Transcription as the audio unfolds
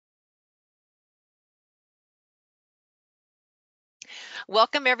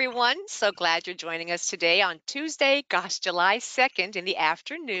Welcome, everyone. So glad you're joining us today on Tuesday, July 2nd in the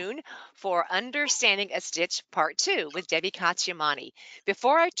afternoon for Understanding a Stitch Part 2 with Debbie Cacciamani.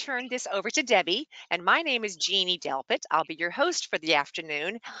 Before I turn this over to Debbie, and my name is Jeannie Delpit, I'll be your host for the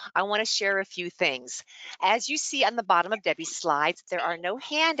afternoon. I want to share a few things. As you see on the bottom of Debbie's slides, there are no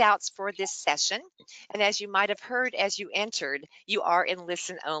handouts for this session. And as you might have heard as you entered, you are in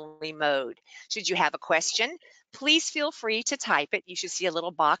listen only mode. Should you have a question, please feel free to type it. You should see a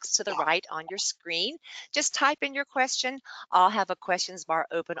little box to the right on your screen. Just type in your question. I'll have a questions bar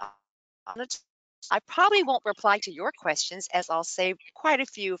open on the top. I probably won't reply to your questions as I'll save quite a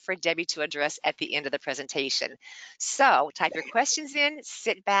few for Debbie to address at the end of the presentation. So type your questions in,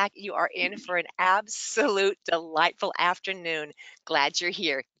 sit back. You are in for an absolute delightful afternoon. Glad you're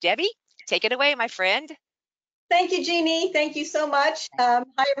here. Debbie, take it away, my friend. Thank you, Jeannie. Thank you so much. Hi,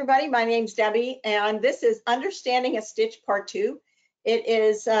 everybody. My name's Debbie, and this is Understanding a Stitch Part 2. It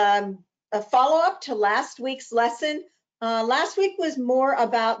is a follow-up to last week's lesson. Last week was more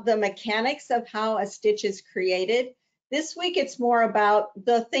about the mechanics of how a stitch is created. This week, it's more about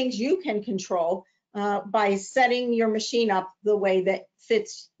the things you can control by setting your machine up the way that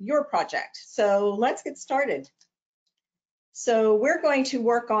fits your project. So let's get started. So we're going to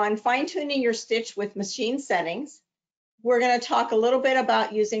work on fine-tuning your stitch with machine settings. We're going to talk a little bit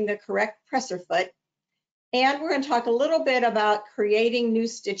about using the correct presser foot. And we're going to talk a little bit about creating new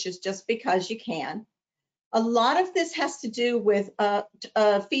stitches just because you can. A lot of this has to do with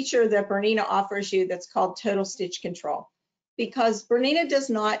a feature that BERNINA offers you that's called Total Stitch Control. Because BERNINA does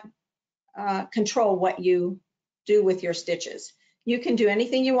not control what you do with your stitches. You can do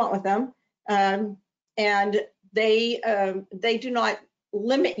anything you want with them. And they do not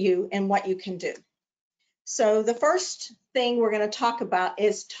limit you in what you can do. So the first thing we're going to talk about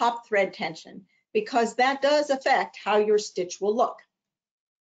is top thread tension, because that does affect how your stitch will look.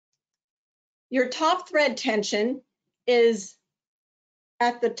 Your top thread tension is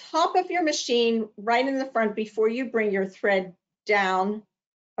at the top of your machine, right in the front before you bring your thread down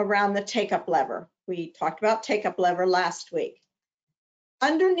around the take-up lever. We talked about take-up lever last week.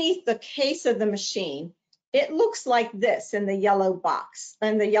 Underneath the case of the machine, it looks like this in the yellow box,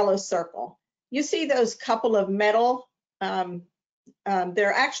 in the yellow circle. You see those couple of metal,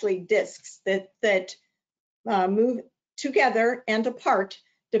 they're actually discs that move together and apart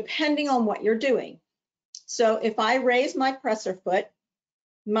depending on what you're doing. So if I raise my presser foot,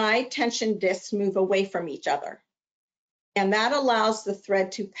 my tension discs move away from each other. And that allows the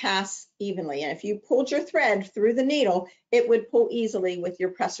thread to pass evenly. And if you pulled your thread through the needle, it would pull easily with your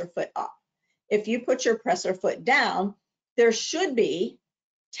presser foot up. If you put your presser foot down, there should be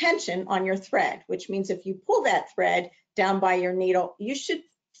tension on your thread, which means if you pull that thread down by your needle, you should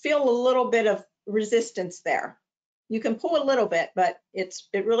feel a little bit of resistance there. You can pull a little bit, but it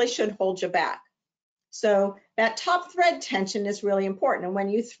really should hold you back. So that top thread tension is really important. And when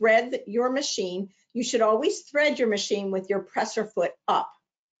you thread your machine, you should always thread your machine with your presser foot up.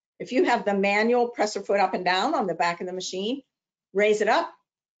 If you have the manual presser foot up and down on the back of the machine, raise it up,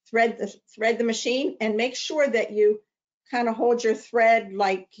 thread the machine, and make sure that you kind of hold your thread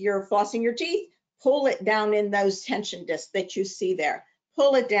like you're flossing your teeth. Pull it down in those tension discs that you see there.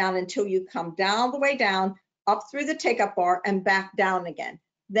 Pull it down until you come down the way down, up through the take-up bar, and back down again.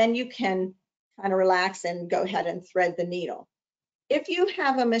 Then you can kind of relax and go ahead and thread the needle. If you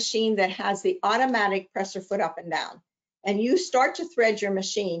have a machine that has the automatic presser foot up and down, and you start to thread your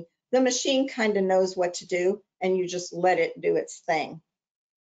machine, the machine kind of knows what to do, and you just let it do its thing.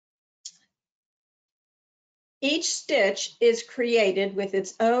 Each stitch is created with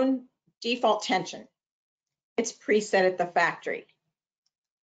its own default tension. It's preset at the factory.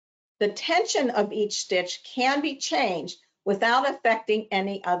 The tension of each stitch can be changed without affecting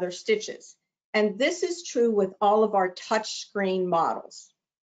any other stitches. And this is true with all of our touchscreen models.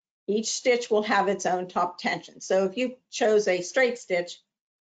 Each stitch will have its own top tension. So if you chose a straight stitch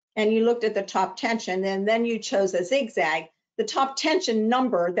and you looked at the top tension and then you chose a zigzag, the top tension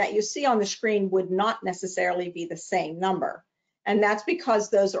number that you see on the screen would not necessarily be the same number. And that's because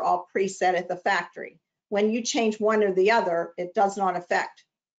those are all preset at the factory. When you change one or the other, it does not affect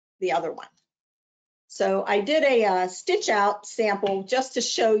the other one. So I did a stitch out sample just to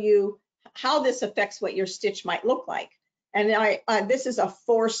show you how this affects what your stitch might look like. And this is a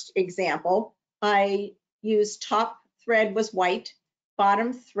forced example. I used top thread was white,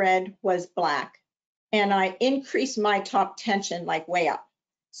 bottom thread was black, and I increased my top tension like way up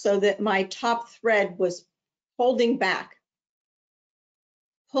so that my top thread was holding back,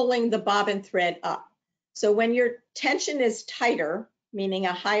 pulling the bobbin thread up. So when your tension is tighter, meaning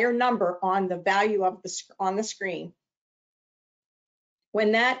a higher number on the value of on the screen,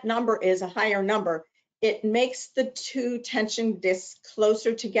 when that number is a higher number, it makes the two tension discs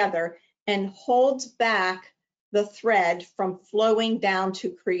closer together and holds back the thread from flowing down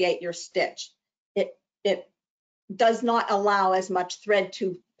to create your stitch. It does not allow as much thread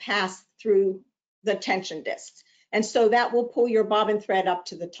to pass through the tension discs. And so that will pull your bobbin thread up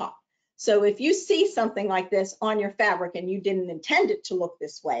to the top. So if you see something like this on your fabric and you didn't intend it to look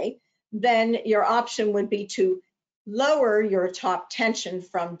this way, then your option would be to lower your top tension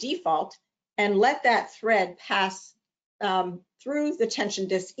from default and let that thread pass through the tension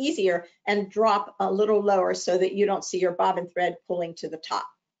disc easier and drop a little lower so that you don't see your bobbin thread pulling to the top.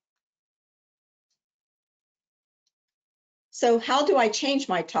 So how do I change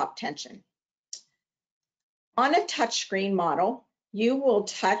my top tension? On a touchscreen model, you will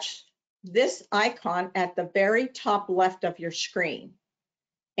touch this icon at the very top left of your screen.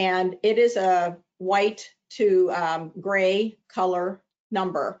 And it is a white to gray color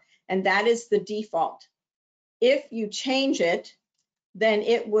number, and that is the default. If you change it, then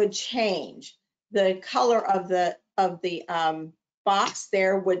it would change. The color of the box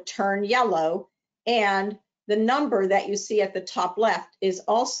there would turn yellow, and the number that you see at the top left is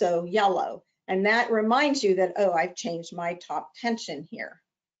also yellow. And that reminds you that, oh, I've changed my top tension here.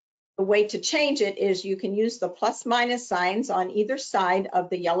 The way to change it is you can use the plus minus signs on either side of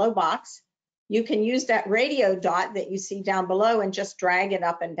the yellow box. You can use that radio dot that you see down below and just drag it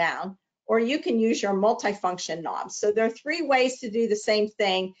up and down, or you can use your multifunction knobs. So there are 3 ways to do the same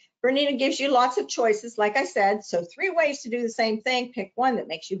thing. Bernina gives you lots of choices, like I said, so 3 ways to do the same thing. Pick one that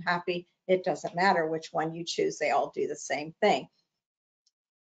makes you happy. It doesn't matter which one you choose, they all do the same thing.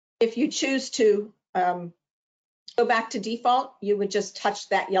 If you choose to go back to default, you would just touch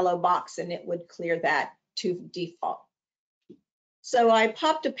that yellow box and it would clear that to default. So I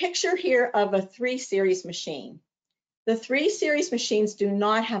popped a picture here of a 3 series machine. The 3 series machines do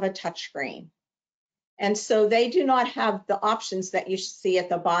not have a touch screen. And so they do not have the options that you see at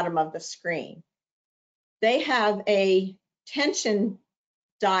the bottom of the screen. They have a tension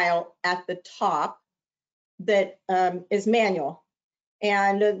dial at the top that is manual.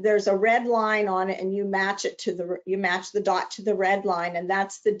 And there's a red line on it, and you match it to the dot to the red line, and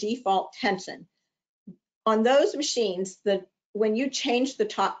that's the default tension. On those machines, when you change the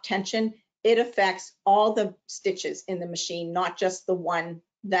top tension, it affects all the stitches in the machine, not just the one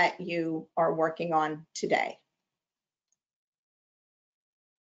that you are working on today.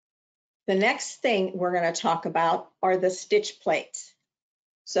 The next thing we're going to talk about are the stitch plates.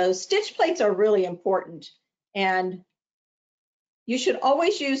 So stitch plates are really important, and you should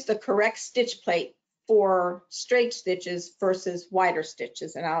always use the correct stitch plate for straight stitches versus wider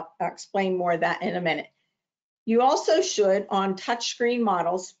stitches, and I'll explain more of that in a minute. You also should, on touchscreen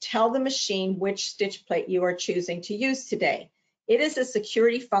models, tell the machine which stitch plate you are choosing to use today. It is a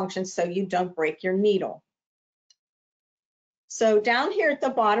security function so you don't break your needle. So down here at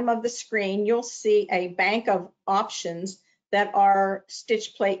the bottom of the screen, you'll see a bank of options that are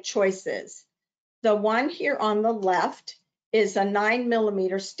stitch plate choices. The one here on the left is a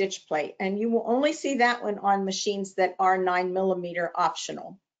 9mm stitch plate, and you will only see that one on machines that are 9mm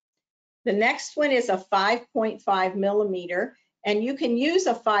optional. The next one is a 5.5mm, and you can use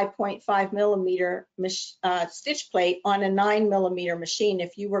a 5.5mm stitch plate on a 9mm machine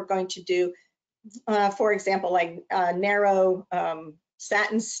if you were going to do, for example, like narrow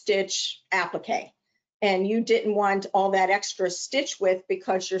satin stitch applique, and you didn't want all that extra stitch width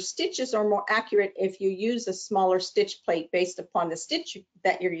because your stitches are more accurate if you use a smaller stitch plate based upon the stitch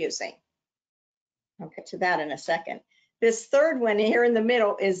that you're using. I'll get to that in a second. This third one here in the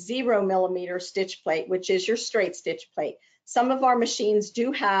middle is 0mm stitch plate, which is your straight stitch plate. Some of our machines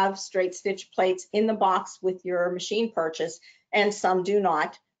do have straight stitch plates in the box with your machine purchase, and some do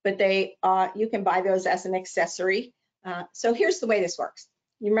not, but you can buy those as an accessory. So here's the way this works.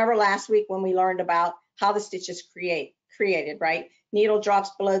 You remember last week when we learned about how the stitch is created, right? Needle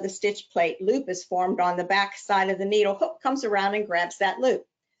drops below the stitch plate, loop is formed on the back side of the needle, hook comes around and grabs that loop.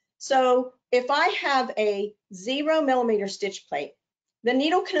 So if I have a 0mm stitch plate, the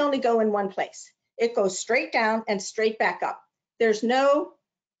needle can only go in one place. It goes straight down and straight back up. There's no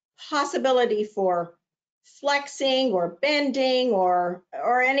possibility for flexing or bending or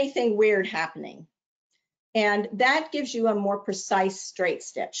anything weird happening. And that gives you a more precise straight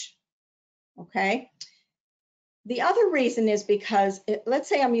stitch, okay? The other reason is because, let's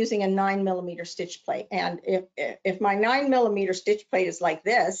say I'm using a 9mm stitch plate, and if my 9mm stitch plate is like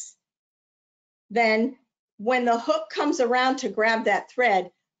this, then when the hook comes around to grab that thread,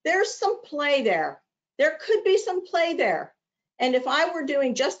 there's some play there. There could be some play there. And if I were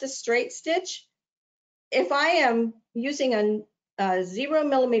doing just a straight stitch, if I am using a 0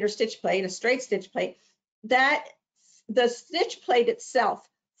 mm stitch plate, a straight stitch plate, that the stitch plate itself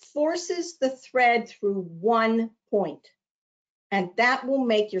forces the thread through one point, and that will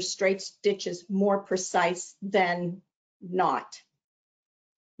make your straight stitches more precise than not.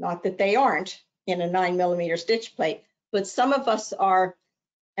 Not that they aren't in a 9 mm stitch plate, but some of us are,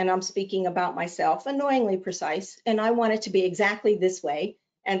 and I'm speaking about myself, annoyingly precise, and I want it to be exactly this way,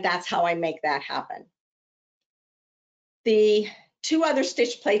 and that's how I make that happen. The two other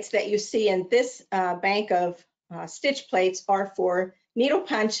stitch plates that you see in this bank of stitch plates are for needle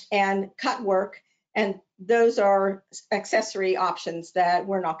punch and cut work, and those are accessory options that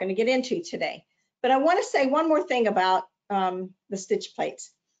we're not going to get into today. But I want to say one more thing about the stitch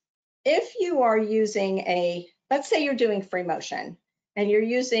plates. If you are using let's say you're doing free motion and you're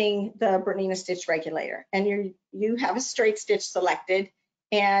using the Bernina stitch regulator and you have a straight stitch selected,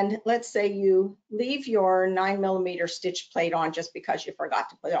 and let's say you leave your 9 mm stitch plate on just because you forgot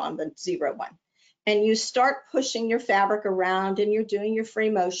to put it on the 0 one, and you start pushing your fabric around and you're doing your free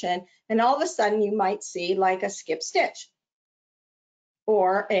motion, and all of a sudden you might see like a skip stitch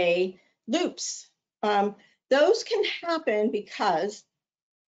or a loops. Those can happen because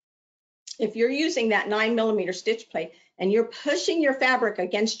if you're using that 9 mm stitch plate and you're pushing your fabric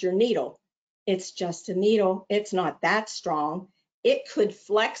against your needle, it's just a needle, it's not that strong. It could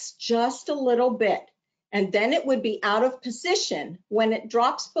flex just a little bit, and then it would be out of position when it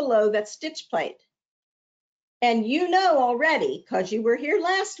drops below that stitch plate. And you know already, because you were here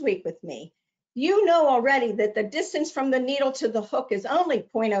last week with me, you know already that the distance from the needle to the hook is only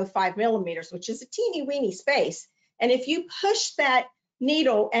 0.05 mm, which is a teeny weeny space. And if you push that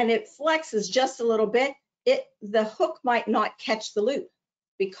needle and it flexes just a little bit, the hook might not catch the loop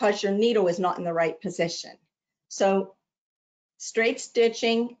because your needle is not in the right position. So straight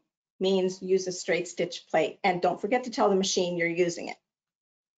stitching means use a straight stitch plate, and don't forget to tell the machine you're using it.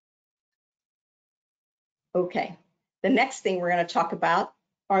 Okay, the next thing we're going to talk about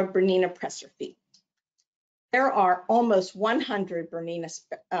are Bernina presser feet. There are almost 100 Bernina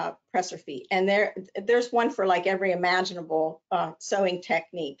presser feet, and there's one for like every imaginable sewing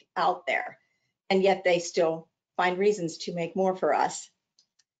technique out there, and yet they still find reasons to make more for us.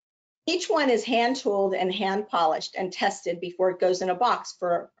 Each one is hand tooled and hand polished and tested before it goes in a box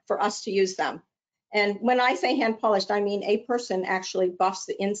for us to use them. And when I say hand polished, I mean a person actually buffs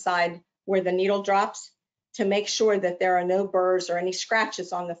the inside where the needle drops to make sure that there are no burrs or any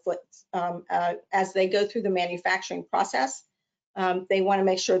scratches on the foot as they go through the manufacturing process. They want to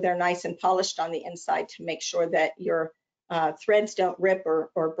make sure they're nice and polished on the inside to make sure that your threads don't rip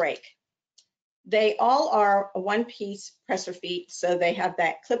or break. They all are one-piece presser feet, so they have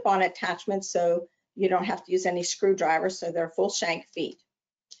that clip-on attachment, so you don't have to use any screwdrivers, so they're full shank feet.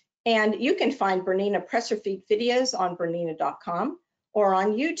 And you can find Bernina presser feet videos on bernina.com or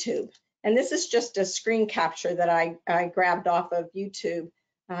on YouTube. And this is just a screen capture that I grabbed off of YouTube.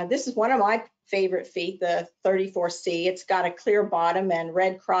 This is one of my favorite feet, the 34C. It's got a clear bottom and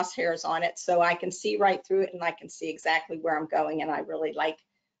red crosshairs on it, so I can see right through it and I can see exactly where I'm going, and I really like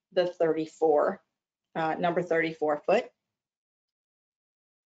the 34, number 34 foot.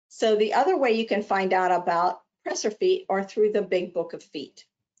 So the other way you can find out about presser feet are through the Big Book of Feet.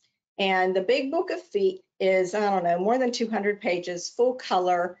 And the Big Book of Feet is, I don't know, more than 200 pages, full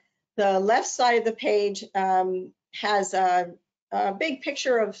color. The left side of the page has a big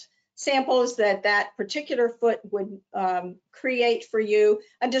picture of samples that particular foot would create for you,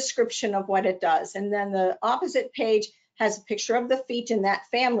 a description of what it does. And then the opposite page has a picture of the feet in that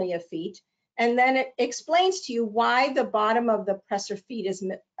family of feet. And then it explains to you why the bottom of the presser feet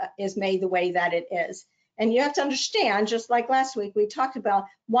is made the way that it is. And you have to understand, just like last week, we talked about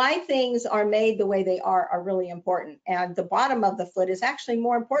why things are made the way they are really important. And the bottom of the foot is actually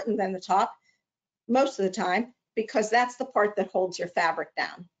more important than the top most of the time, because that's the part that holds your fabric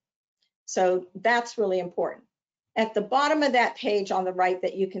down. So that's really important. At the bottom of that page on the right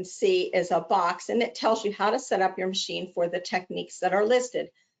that you can see is a box, and it tells you how to set up your machine for the techniques that are listed.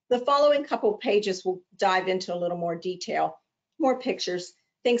 The following couple pages will dive into a little more detail, more pictures,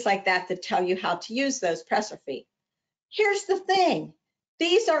 things like that that tell you how to use those presser feet. Here's the thing.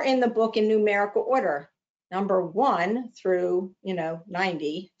 These are in the book in numerical order, number 1 through,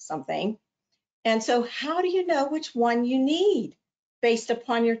 90 something. And so how do you know which one you need based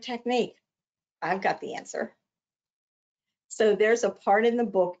upon your technique? I've got the answer. So there's a part in the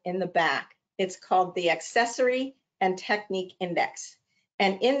book in the back. It's called the Accessory and Technique Index.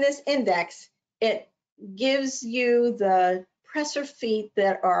 And in this index, it gives you the presser feet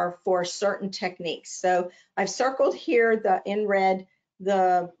that are for certain techniques. So I've circled here in red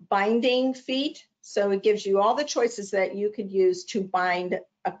the binding feet. So it gives you all the choices that you could use to bind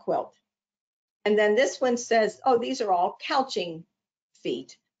a quilt. And then this one says, oh, these are all couching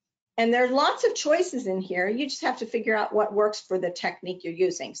feet. And there's lots of choices in here. You just have to figure out what works for the technique you're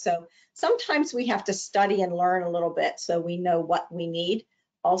using. So sometimes we have to study and learn a little bit so we know what we need.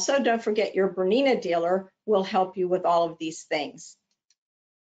 Also, don't forget your Bernina dealer will help you with all of these things.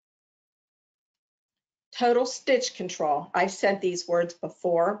 Total stitch control. I've said these words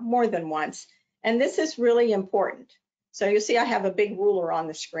before more than once, and this is really important. So you see I have a big ruler on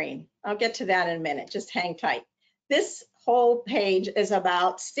the screen. I'll get to that in a minute, just hang tight. This whole page is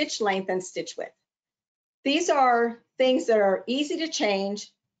about stitch length and stitch width. These are things that are easy to change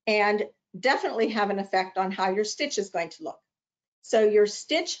and definitely have an effect on how your stitch is going to look. So your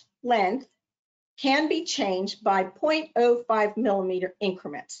stitch length can be changed by 0.05 millimeter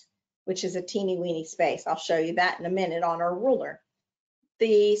increments, which is a teeny weeny space. I'll show you that in a minute on our ruler.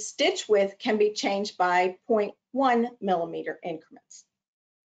 The stitch width can be changed by 0.1 millimeter increments.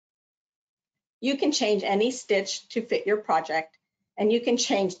 You can change any stitch to fit your project, and you can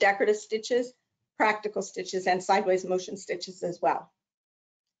change decorative stitches, practical stitches, and sideways motion stitches as well.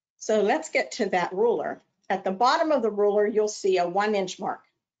 So let's get to that ruler. At the bottom of the ruler, you'll see a 1-inch mark.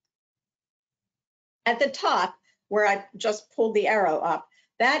 At the top, where I just pulled the arrow up,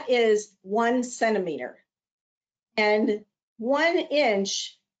 that is 1 centimeter. And 1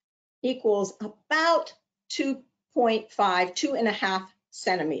 inch equals about 2.5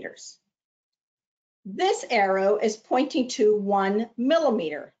 centimeters. This arrow is pointing to 1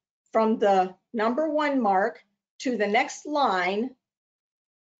 millimeter. From the number 1 mark to the next line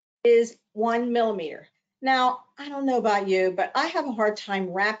is 1 millimeter. Now, I don't know about you, but I have a hard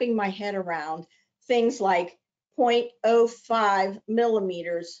time wrapping my head around things like 0.05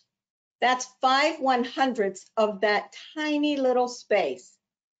 millimeters. That's 5/100ths of that tiny little space.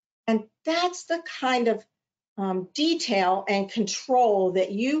 And that's the kind of detail and control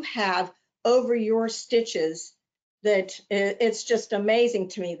that you have over your stitches that it's just amazing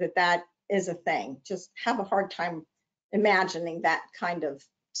to me that that is a thing. Just have a hard time imagining that kind of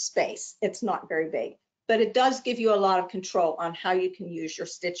space. It's not very big, but it does give you a lot of control on how you can use your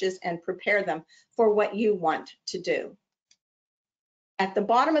stitches and prepare them for what you want to do. At the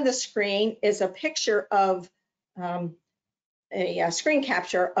bottom of the screen is a picture of a screen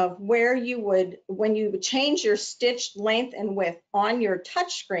capture of where you would, when you change your stitch length and width on your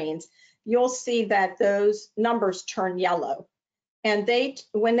touch screens, you'll see that those numbers turn yellow. And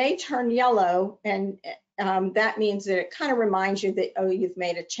when they turn yellow, and that means that it kind of reminds you that, oh, you've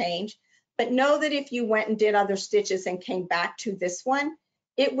made a change. But know that if you went and did other stitches and came back to this one,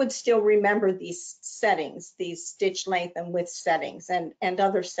 it would still remember these settings, these stitch length and width settings and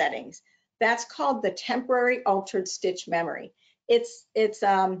other settings. That's called the temporary altered stitch memory. It's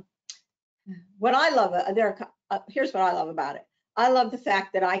what I love. Here's what I love about it. I love the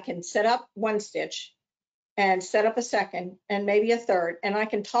fact that I can set up one stitch and set up a second and maybe a third, and I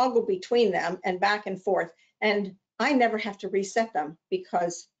can toggle between them and back and forth, and I never have to reset them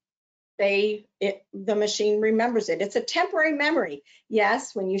because the machine remembers it. It's a temporary memory.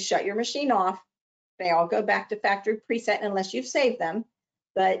 Yes, when you shut your machine off, they all go back to factory preset unless you've saved them,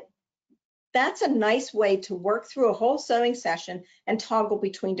 but that's a nice way to work through a whole sewing session and toggle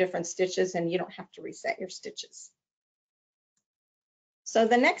between different stitches, and you don't have to reset your stitches. So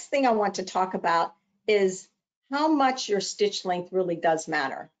the next thing I want to talk about is how much your stitch length really does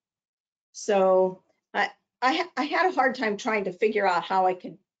matter. So I had a hard time trying to figure out how I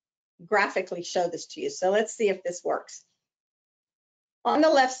could graphically show this to you. So let's see if this works. On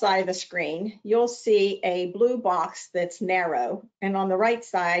the left side of the screen, you'll see a blue box that's narrow, and on the right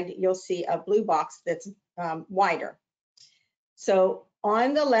side, you'll see a blue box that's wider. So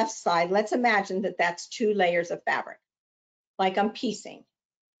on the left side, let's imagine that that's 2 layers of fabric, like I'm piecing.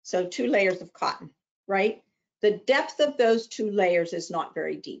 So 2 layers of cotton, right? The depth of those 2 layers is not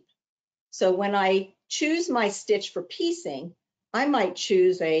very deep. So when I choose my stitch for piecing, I might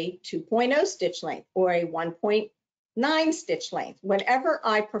choose a 2.0 stitch length or a 1.9 stitch length, whatever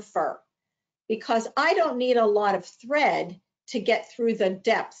I prefer, because I don't need a lot of thread to get through the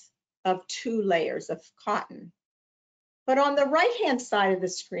depth of 2 layers of cotton. But on the right-hand side of the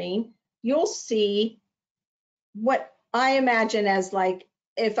screen, you'll see what I imagine as like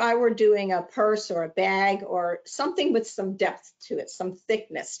if I were doing a purse or a bag or something with some depth to it, some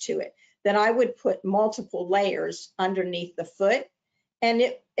thickness to it, that I would put multiple layers underneath the foot, and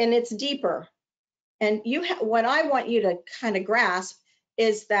it's deeper. And what I want you to kind of grasp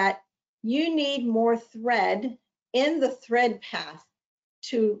is that you need more thread in the thread path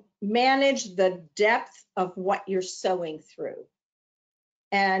to manage the depth of what you're sewing through.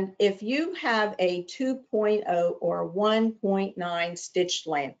 And if you have a 2.0 or 1.9 stitch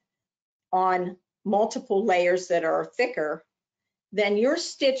length on multiple layers that are thicker, then your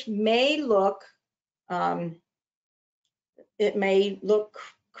stitch may look, it may look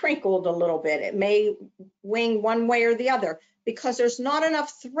crinkled a little bit. It may wing one way or the other because there's not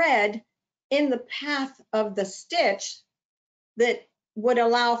enough thread in the path of the stitch that would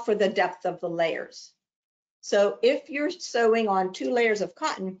allow for the depth of the layers. So if you're sewing on 2 layers of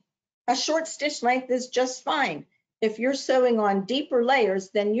cotton, a short stitch length is just fine. If you're sewing on deeper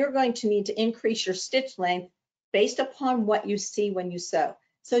layers, then you're going to need to increase your stitch length based upon what you see when you sew.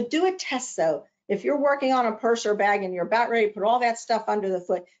 So do a test sew. If you're working on a purse or bag and you're about ready to put all that stuff under the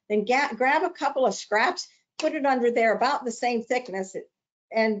foot, then grab a couple of scraps, put it under there about the same thickness,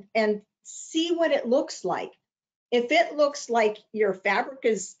 and see what it looks like. If it looks like your fabric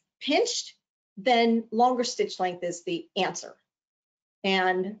is pinched, then longer stitch length is the answer.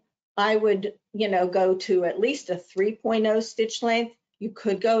 And I would, go to at least a 3.0 stitch length. You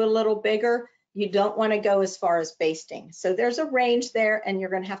could go a little bigger. You don't want to go as far as basting. So there's a range there, and you're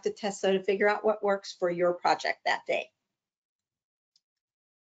going to have to test sew to figure out what works for your project that day.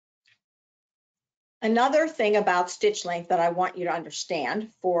 Another thing about stitch length that I want you to understand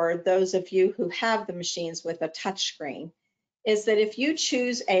for those of you who have the machines with a touch screen is that if you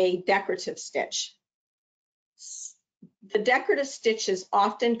choose a decorative stitch, the decorative stitches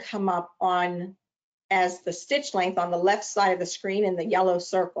often come up on as the stitch length on the left side of the screen in the yellow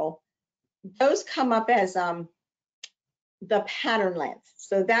circle. Those come up as the pattern length.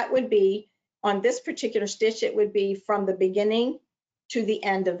 So that would be, on this particular stitch, it would be from the beginning to the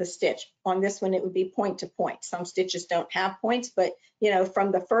end of the stitch. On this one, it would be point to point. Some stitches don't have points, but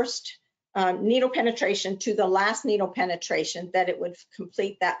from the first needle penetration to the last needle penetration, that it would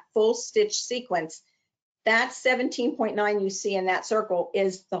complete that full stitch sequence. That 17.9 you see in that circle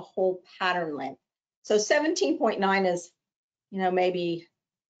is the whole pattern length. So 17.9 is, maybe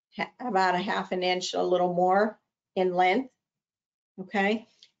about a half an inch, a little more in length, okay?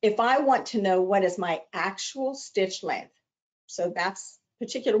 If I want to know what is my actual stitch length, so that's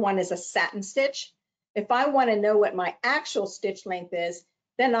particular one is a satin stitch. If I want to know what my actual stitch length is,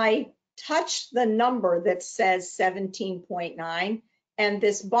 then I touch the number that says 17.9, and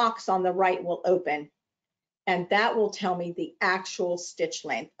this box on the right will open, and that will tell me the actual stitch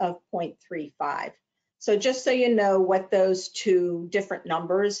length of 0.35. So just so you know what those two different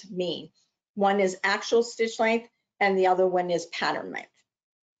numbers mean. One is actual stitch length and the other one is pattern length.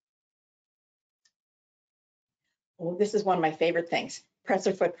 Oh, this is one of my favorite things,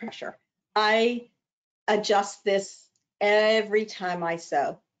 presser foot pressure. I adjust this every time I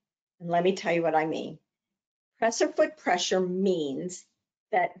sew. And let me tell you what I mean. Presser foot pressure means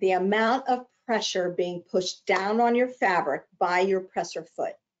that the amount of pressure being pushed down on your fabric by your presser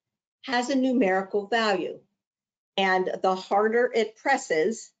foot has a numerical value. And the harder it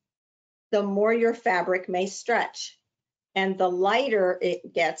presses, the more your fabric may stretch. And the lighter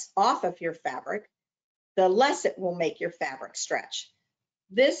it gets off of your fabric, the less it will make your fabric stretch.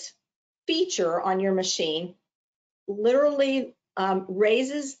 This feature on your machine literally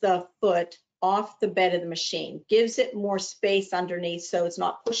raises the foot off the bed of the machine, gives it more space underneath so it's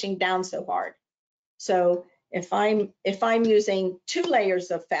not pushing down so hard. So if I'm using 2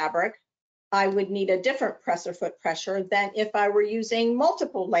 layers of fabric, I would need a different presser foot pressure than if I were using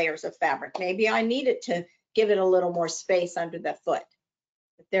multiple layers of fabric. Maybe I needed to give it a little more space under the foot.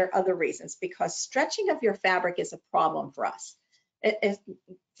 But there are other reasons, because stretching of your fabric is a problem for us.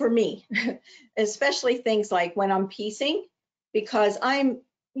 For me, especially things like when I'm piecing, because I'm,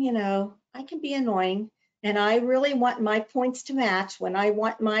 I can be annoying and I really want my points to match when I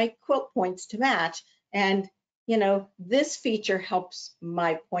want my quilt points to match. And, this feature helps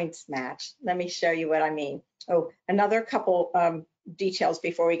my points match. Let me show you what I mean. Oh, another couple details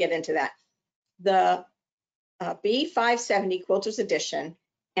before we get into that. The B570 Quilters Edition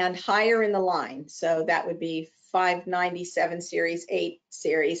and higher in the line, so that would be 597 series, 8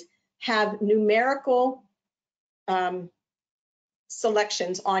 series, have numerical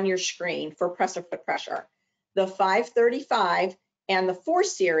selections on your screen for presser foot pressure. The 535 and the 4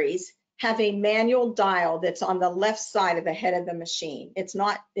 series have a manual dial that's on the left side of the head of the machine. It's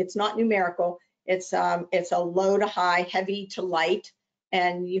not numerical. It's a low to high, heavy to light,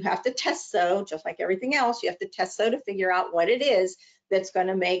 and you have to test sew, just like everything else. You have to test sew to figure out what it is that's going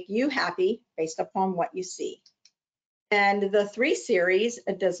to make you happy based upon what you see. And the 3 series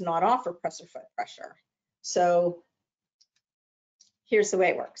does not offer presser foot pressure. So here's the way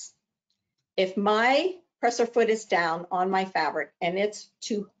it works. If my presser foot is down on my fabric and it's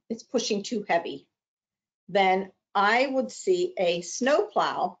pushing too heavy, then I would see a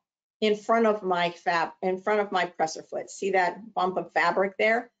snowplow in front of my presser foot. See that bump of fabric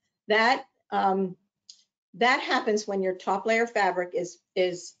there? That happens when your top layer fabric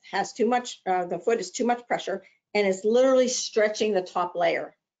has too much, the foot is too much pressure, and it's literally stretching the top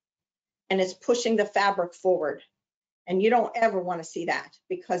layer, and it's pushing the fabric forward. And you don't ever want to see that,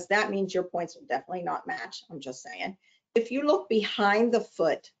 because that means your points will definitely not match. I'm just saying. If you look behind the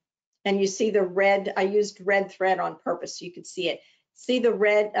foot and you see the red, I used red thread on purpose so you could see it. See the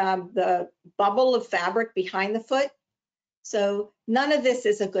red, the bubble of fabric behind the foot? So none of this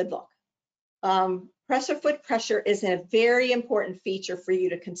is a good look. Presser foot pressure is a very important feature for you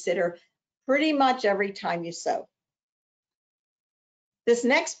to consider pretty much every time you sew. This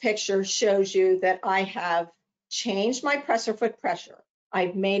next picture shows you that I have changed my presser foot pressure.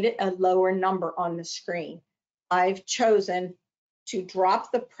 I've made it a lower number on the screen. I've chosen to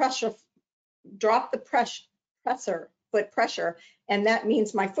drop the presser foot pressure, and that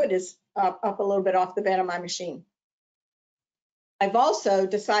means my foot is up a little bit off the bed of my machine. I've also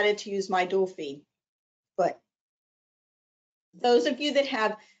decided to use my dual feed foot. Those of you that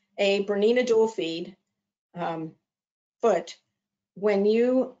have a BERNINA dual feed foot,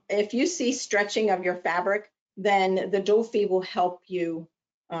 if you see stretching of your fabric, then the dual feed will help you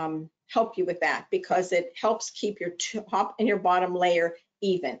with that, because it helps keep your top and your bottom layer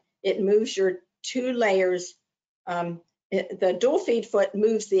even. It moves your two layers. The dual feed foot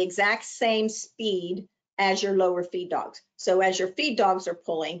moves the exact same speed as your lower feed dogs. So as your feed dogs are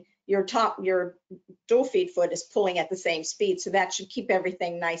pulling, your dual feed foot is pulling at the same speed. So that should keep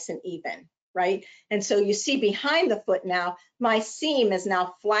everything nice and even, right? And so you see behind the foot now, my seam is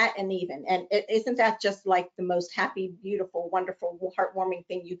now flat and even. And isn't that just like the most happy, beautiful, wonderful, heartwarming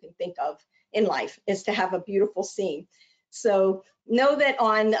thing you can think of in life, is to have a beautiful seam. So know that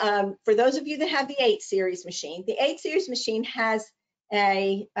for those of you that have the 8 series machine, the 8 series machine has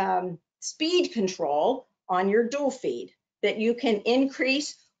a speed control on your dual feed that you can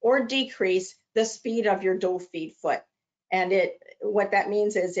increase or decrease the speed of your dual feed foot. And what that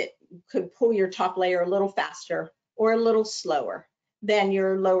means is it could pull your top layer a little faster or a little slower than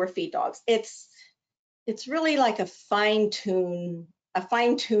your lower feed dogs. It's really like a fine-tuning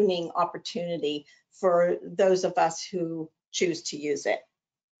opportunity for those of us who choose to use it.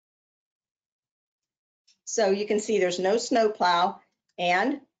 So you can see there's no snowplow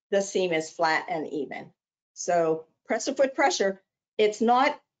and the seam is flat and even. So presser foot pressure,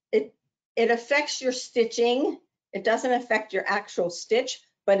 it affects your stitching. It doesn't affect your actual stitch,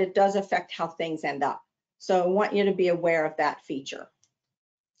 but it does affect how things end up. So I want you to be aware of that feature.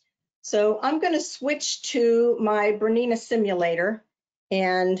 So I'm going to switch to my BERNINA simulator,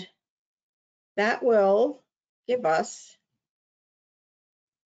 and that will give us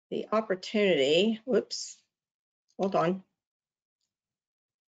the opportunity. Whoops, hold on.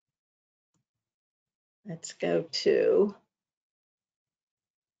 Let's go to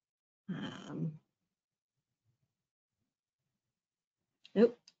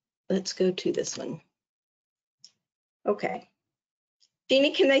nope. Let's go to this one. Okay.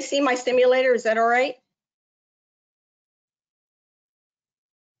 Jeannie, can they see my simulator? Is that all right?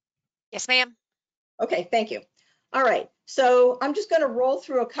 Yes, ma'am. Okay, thank you. All right, so I'm just going to roll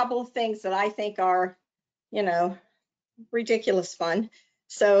through a couple of things that I think are, ridiculous fun.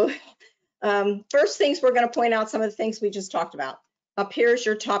 So first things, we're going to point out some of the things we just talked about. Up here is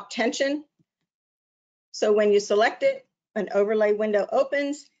your top tension. So when you select it, an overlay window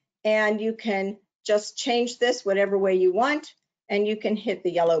opens, and you can just change this whatever way you want, and you can hit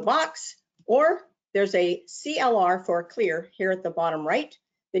the yellow box, or there's a CLR for clear here at the bottom right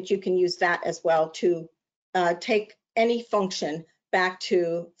that you can use that as well to take any function back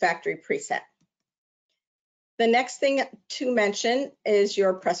to factory preset. The next thing to mention is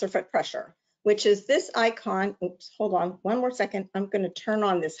your presser foot pressure, which is this icon. Oops, hold on one more second. I'm going to turn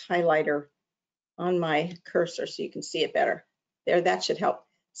on this highlighter on my cursor so you can see it better. There, that should help.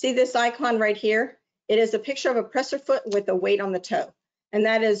 See this icon right here? It is a picture of a presser foot with a weight on the toe. And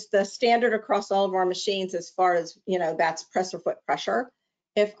that is the standard across all of our machines as far as, that's presser foot pressure.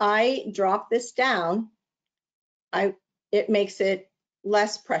 If I drop this down, it makes it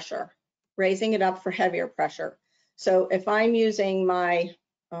less pressure, raising it up for heavier pressure. So if I'm using my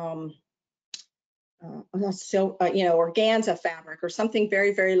organza fabric or something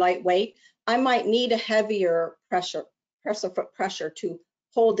very, very lightweight, I might need a heavier presser foot pressure to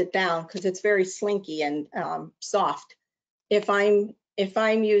hold it down because it's very slinky and soft. If I'm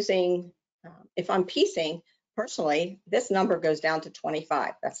piecing, personally, this number goes down to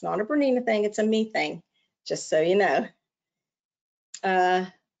 25. That's not a BERNINA thing, it's a me thing, just so you know.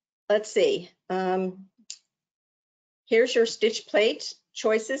 Let's see. Here's your stitch plate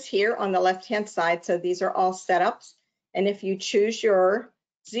choices here on the left-hand side. So these are all setups. And if you choose your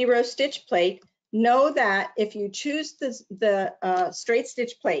 0 stitch plate, know that if you choose the straight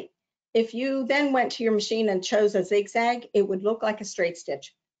stitch plate, if you then went to your machine and chose a zigzag, it would look like a straight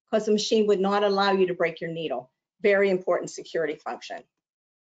stitch because the machine would not allow you to break your needle. Very important security function.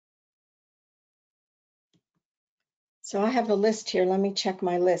 So I have a list here. Let me check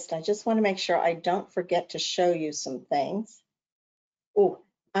my list. I just want to make sure I don't forget to show you some things. Oh,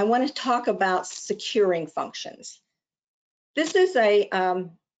 I want to talk about securing functions. This is a,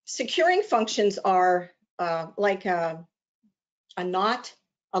 securing functions are like a knot,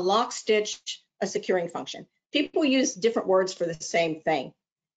 a lock stitch, a securing function. People use different words for the same thing.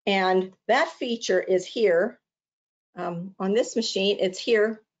 And that feature is here. On this machine, it's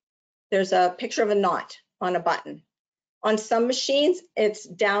here. There's a picture of a knot on a button. On some machines, it's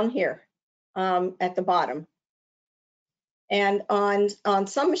down here at the bottom. And on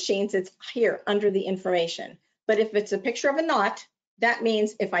some machines, it's here under the information. But if it's a picture of a knot, that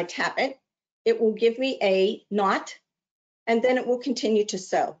means if I tap it, it will give me a knot, and then it will continue to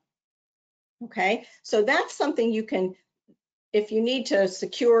sew. Okay, so that's something you can, if you need to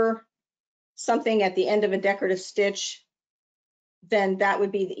secure something at the end of a decorative stitch, then that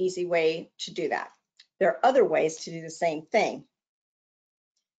would be the easy way to do that. There are other ways to do the same thing.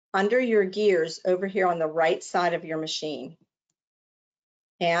 Under your gears over here on the right side of your machine.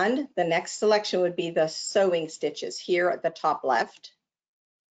 And the next selection would be the sewing stitches here at the top left.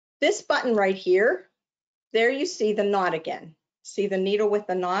 This button right here, there you see the knot again. See the needle with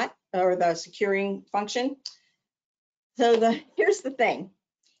the knot or the securing function? So here's the thing.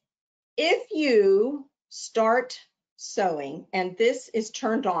 If you start sewing, and this is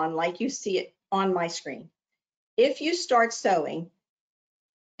turned on like you see it on my screen, if you start sewing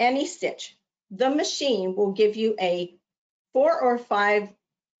any stitch, the machine will give you a 4 or 5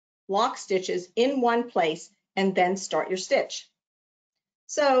 lock stitches in one place and then start your stitch.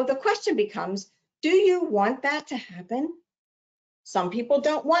 So the question becomes, do you want that to happen? Some people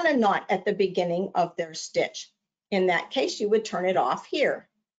don't want a knot at the beginning of their stitch. In that case, you would turn it off here,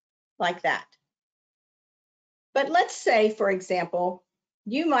 like that. But let's say, for example,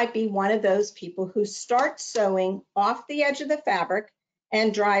 you might be one of those people who starts sewing off the edge of the fabric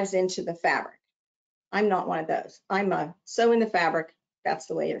and drives into the fabric. I'm not one of those. I'm a sew in the fabric. That's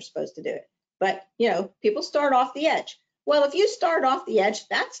the way you're supposed to do it. But, you know, people start off the edge. Well, if you start off the edge,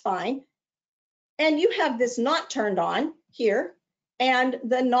 that's fine. And you have this knot turned on here, and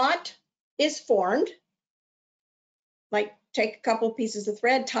the knot is formed. Like, take a couple pieces of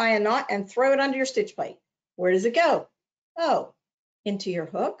thread, tie a knot, and throw it under your stitch plate. Where does it go? Oh, into your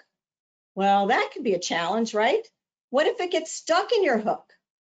hook. Well, that could be a challenge, right? What if it gets stuck in your hook?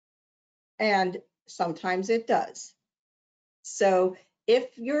 And sometimes it does. So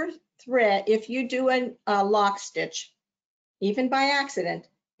if you do a lock stitch, even by accident,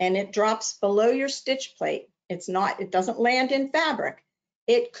 and it drops below your stitch plate, it doesn't land in fabric,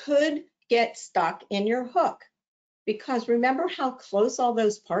 it could get stuck in your hook. Because remember how close all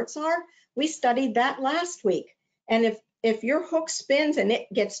those parts are? We studied that last week. And if your hook spins and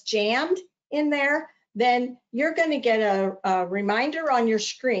it gets jammed in there, then you're going to get a reminder on your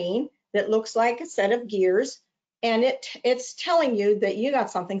screen that looks like a set of gears, and it's telling you that you got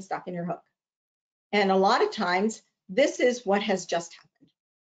something stuck in your hook. And a lot of times, this is what has just happened.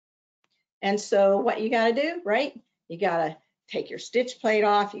 And so what you got to do, right? You got to take your stitch plate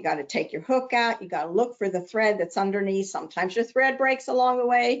off, you got to take your hook out, you got to look for the thread that's underneath. Sometimes your thread breaks along the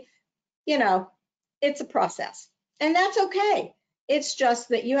way. You know, it's a process, and that's okay. It's just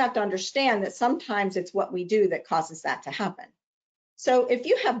that you have to understand that sometimes it's what we do that causes that to happen. So if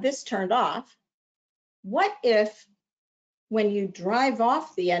you have this turned off, what if when you drive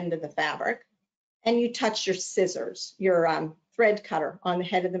off the end of the fabric and you touch your scissors, your thread cutter on the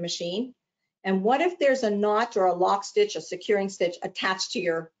head of the machine, and what if there's a knot or a lock stitch, a securing stitch attached to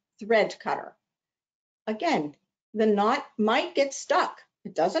your thread cutter? Again, the knot might get stuck.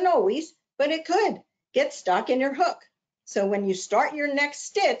 It doesn't always, but it could get stuck in your hook. So when you start your next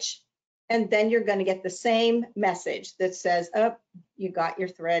stitch, and then you're going to get the same message that says, oh, you got your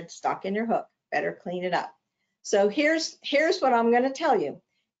thread stuck in your hook. Better clean it up. So here's what I'm going to tell you.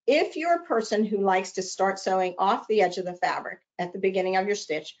 If you're a person who likes to start sewing off the edge of the fabric at the beginning of your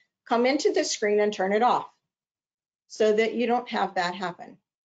stitch, come into the screen and turn it off so that you don't have that happen.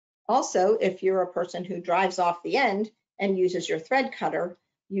 Also, if you're a person who drives off the end and uses your thread cutter,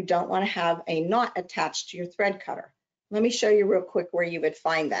 you don't want to have a knot attached to your thread cutter. Let me show you real quick where you would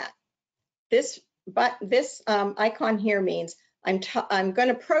find that. This icon here means I'm going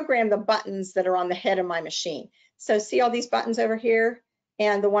to program the buttons that are on the head of my machine. So see all these buttons over here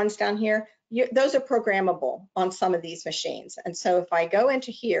and the ones down here? Those are programmable on some of these machines. And so if I go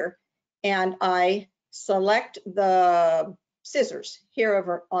into here and I select the scissors here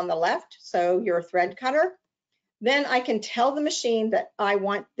over on the left, so your thread cutter, then I can tell the machine that I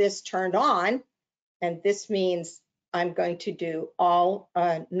want this turned on, and this means I'm going to do all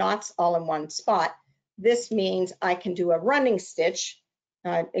knots all in one spot. This means I can do a running stitch.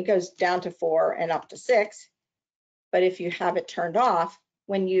 It goes down to 4 and up to 6. But if you have it turned off,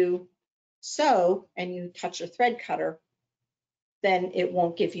 when you sew and you touch your thread cutter, then it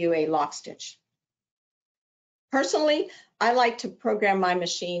won't give you a lock stitch. Personally, I like to program my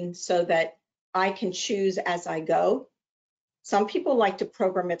machine so that I can choose as I go. Some people like to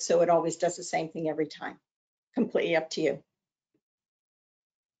program it so it always does the same thing every time. Completely up to you.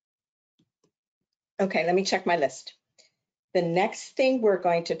 Okay, let me check my list. The next thing we're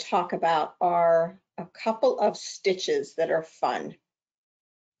going to talk about are a couple of stitches that are fun.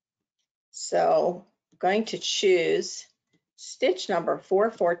 So I'm going to choose stitch number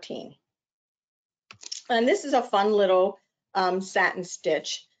 414. And this is a fun little satin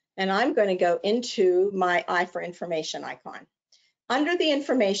stitch. And I'm going to go into my eye for information icon. Under the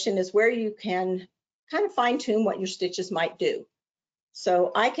information is where you can kind of fine tune what your stitches might do.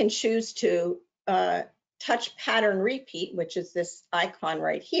 So I can choose to touch pattern repeat, which is this icon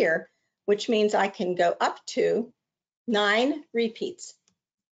right here, which means I can go up to 9 repeats.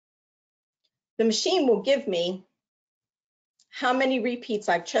 The machine will give me how many repeats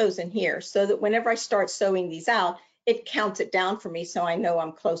I've chosen here so that whenever I start sewing these out, it counts it down for me so I know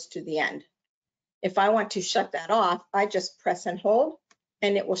I'm close to the end. If I want to shut that off, I just press and hold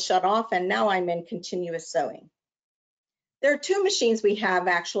and it will shut off, and now I'm in continuous sewing. There are 2 machines we have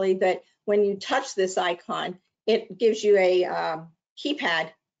actually that when you touch this icon, it gives you a keypad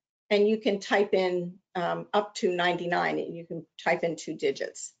and you can type in up to 99 and you can type in 2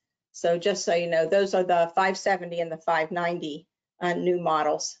 digits. So just so you know, those are the 570 and the 590 new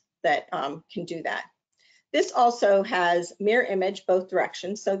models that can do that. This also has mirror image both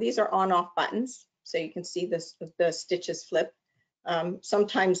directions. So these are on off buttons. So you can see this, the stitches flip.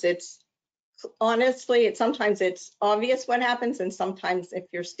 Sometimes it's sometimes it's obvious what happens, and sometimes if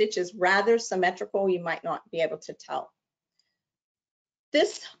your stitch is rather symmetrical, you might not be able to tell.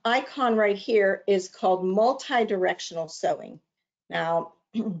 This icon right here is called multi-directional sewing. Now,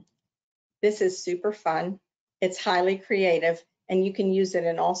 this is super fun. It's highly creative, and you can use it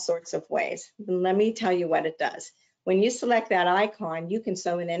in all sorts of ways. And let me tell you what it does. When you select that icon, you can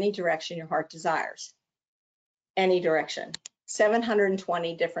sew in any direction your heart desires. Any direction.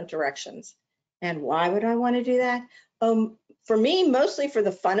 720 different directions. And why would I want to do that? For me, mostly for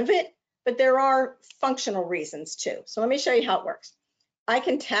the fun of it, but there are functional reasons too. So let me show you how it works. I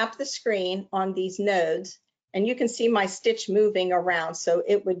can tap the screen on these nodes and you can see my stitch moving around, so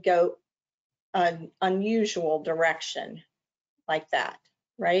it would go an unusual direction like that,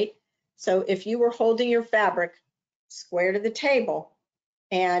 right? So if you were holding your fabric square to the table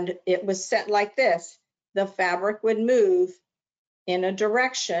and it was set like this, the fabric would move in a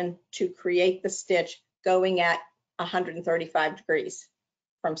direction to create the stitch going at 135 degrees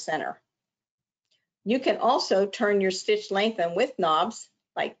from center. You can also turn your stitch length and width knobs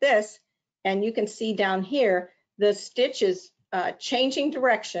like this, and you can see down here the stitch is changing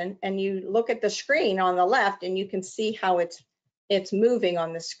direction, and you look at the screen on the left and you can see how it's moving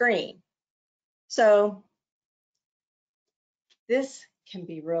on the screen. So this can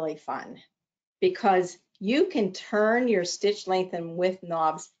be really fun because you can turn your stitch length and width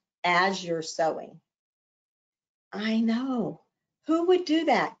knobs as you're sewing. I know. Who would do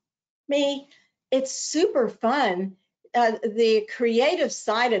that? Me. It's super fun. The creative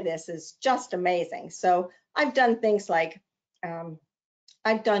side of this is just amazing. So I've done things like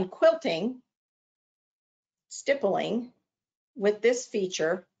I've done quilting, stippling with this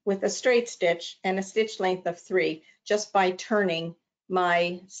feature with a straight stitch and a stitch length of 3 just by turning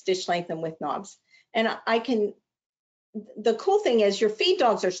my stitch length and width knobs. And I can, the cool thing is your feed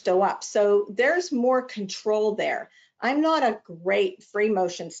dogs are still up, so there's more control there. I'm not a great free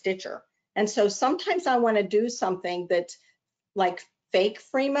motion stitcher, and so sometimes I want to do something that's like fake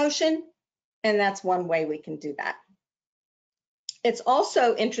free motion, and that's one way we can do that. It's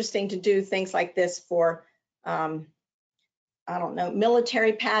also interesting to do things like this for I don't know,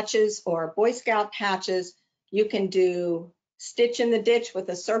 military patches or Boy Scout patches. You can do stitch in the ditch with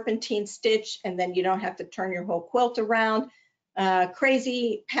a serpentine stitch, and then you don't have to turn your whole quilt around.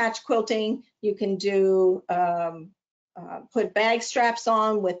 Crazy patch quilting, you can do put bag straps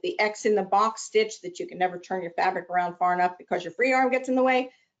on with the X in the box stitch that you can never turn your fabric around far enough because your free arm gets in the way.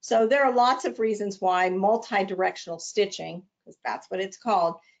 So there are lots of reasons why multi-directional stitching, because that's what it's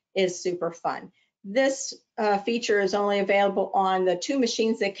called, is super fun. This feature is only available on the 2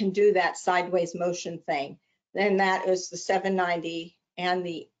 machines that can do that sideways motion thing. And that is the 790 and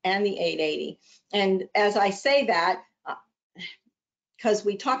the 880. And as I say that, because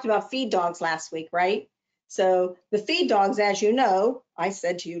we talked about feed dogs last week, right? So the feed dogs, as you know, I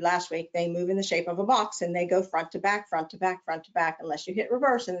said to you last week, they move in the shape of a box and they go front to back, front to back, front to back, unless you hit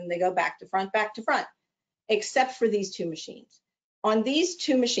reverse, and then they go back to front, except for these 2 machines. On these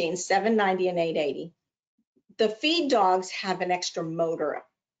 2 machines, 790 and 880, the feed dogs have an extra motor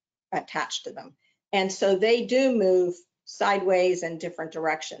attached to them. And so they do move sideways in different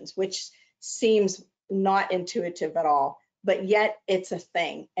directions, which seems not intuitive at all, but yet it's a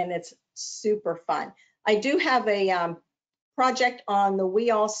thing and it's super fun. I do have a project on the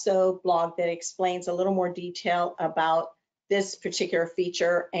We Also blog that explains a little more detail about this particular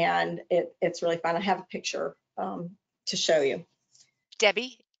feature, and it's really fun. I have a picture to show you.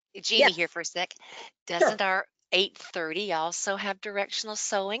 Debbie, Jeannie Yes, here for a sec. sure. Doesn't our 830 also have directional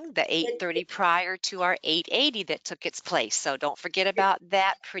sewing? The It, 830 prior to our 880 that took its place. So don't forget about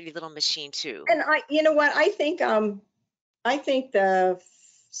that pretty little machine too. and you know what? I think the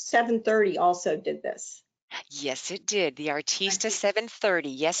 730 also did this. Yes, it did. The I Artista think, 730.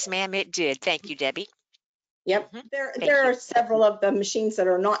 Yes, ma'am, it did. Thank you, Debbie. yep. Mhm. There Thank are you. several of the machines that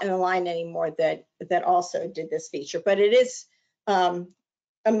are not in the line anymore that also did this feature, but it is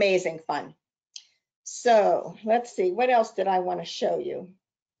amazing fun. So let's see, what else did I want to show you?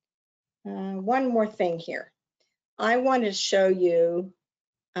 One more thing here. I want to show you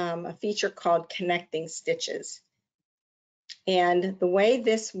a feature called connecting stitches. And the way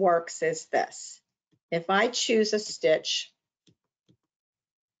this works is this. If I choose a stitch,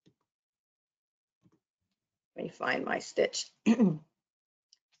 let me find my stitch.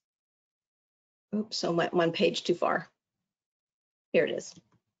 Oops, I went 1 page too far. Here it is.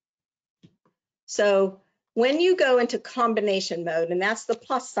 So when you go into combination mode, and that's the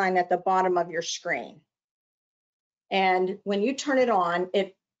plus sign at the bottom of your screen, and when you turn it on,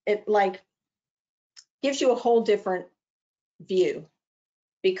 it like gives you a whole different view,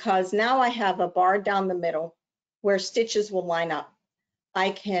 because now I have a bar down the middle where stitches will line up. I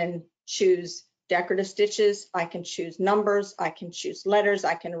can choose decorative stitches, I can choose numbers, I can choose letters,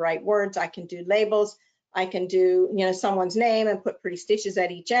 I can write words, I can do labels, I can do, you know, someone's name and put pretty stitches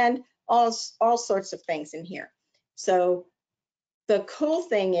at each end, all sorts of things in here. So the cool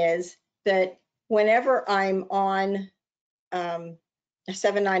thing is that whenever I'm on a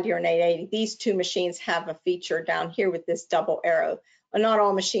 790 or an 880, these 2 machines have a feature down here with this double arrow. Well, not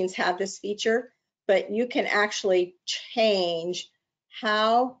all machines have this feature, but you can actually change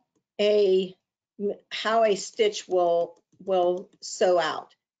how a stitch will sew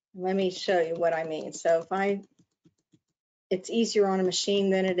out. Let me show you what I mean. So if it's easier on a machine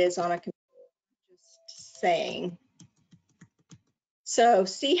than it is on a computer, just saying. So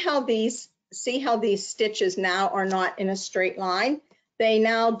see how these stitches now are not in a straight line? They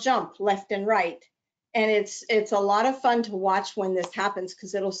now jump left and right. And it's a lot of fun to watch when this happens,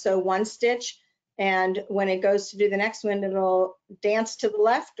 because it'll sew one stitch, and when it goes to do the next one, it'll dance to the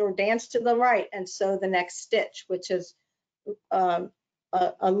left or dance to the right and sew the next stitch, which is a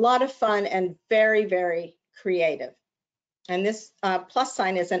lot of fun and very, very creative. And this plus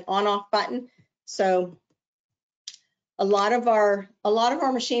sign is an on-off button. So a lot of our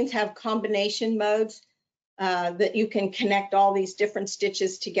machines have combination modes that you can connect all these different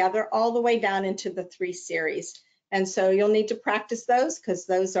stitches together all the way down into the 3 series. And so you'll need to practice those, because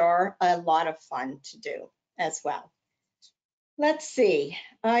those are a lot of fun to do as well. Let's see,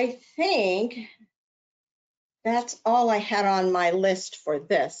 I think that's all I had on my list for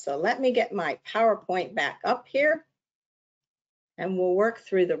this. So let me get my PowerPoint back up here and we'll work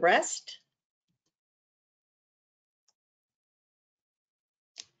through the rest.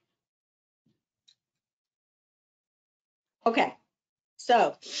 Okay,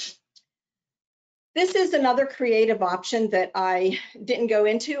 so this is another creative option that I didn't go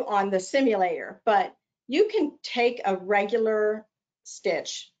into on the simulator, but you can take a regular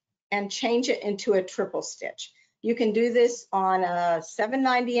stitch and change it into a triple stitch. You can do this on a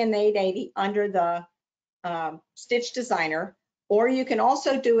 790 and 880 under the Stitch Designer, or you can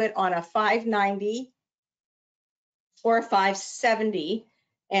also do it on a 590 or a 570,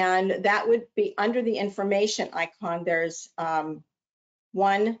 and that would be under the information icon. There's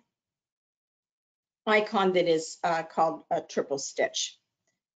one icon that is called a triple stitch,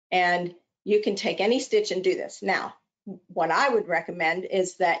 and you can take any stitch and do this. Now, what I would recommend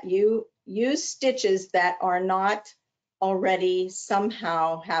is that you use stitches that are not already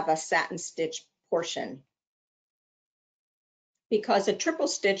somehow have a satin stitch portion, because a triple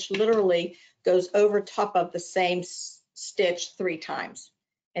stitch literally goes over top of the same stitch 3 times.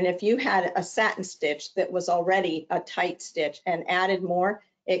 And if you had a satin stitch that was already a tight stitch and added more,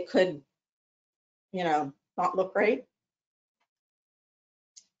 it could, not look great.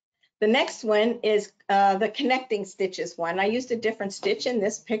 The next one is the connecting stitches one. I used a different stitch in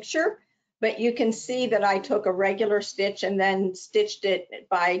this picture, but you can see that I took a regular stitch and then stitched it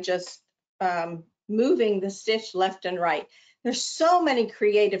by just moving the stitch left and right. There's so many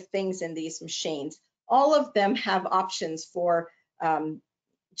creative things in these machines. All of them have options for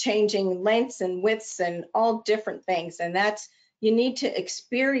changing lengths and widths and all different things. And that's, you need to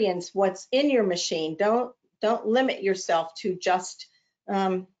experience what's in your machine. Don't limit yourself to just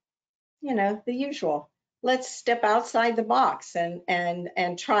the usual. Let's step outside the box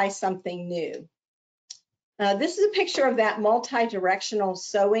and try something new. This is a picture of that multi-directional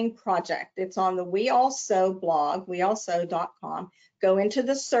sewing project. It's on the We All Sew blog, weallsew.com. Go into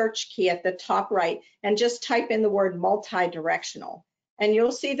the search key at the top right and just type in the word multi-directional. And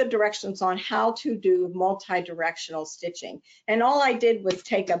you'll see the directions on how to do multi-directional stitching. And all I did was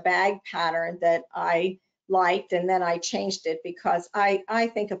take a bag pattern that I liked, and then I changed it because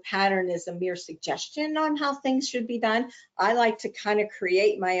I think a pattern is a mere suggestion on how things should be done. I like to kind of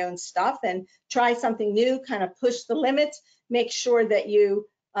create my own stuff and try something new, kind of push the limits, make sure that you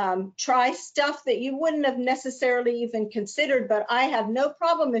try stuff that you wouldn't have necessarily even considered. But I have no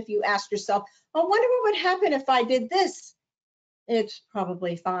problem if you ask yourself, I wonder what would happen if I did this. It's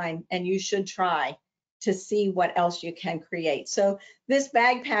probably fine, and you should try to see what else you can create. So this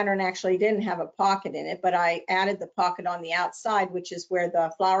bag pattern actually didn't have a pocket in it, but I added the pocket on the outside, which is where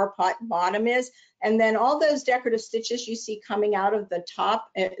the flower pot bottom is. And then all those decorative stitches you see coming out of the top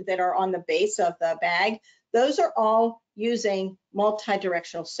that are on the base of the bag, those are all using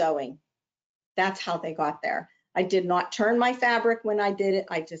multi-directional sewing. That's how they got there. I did not turn my fabric when I did it.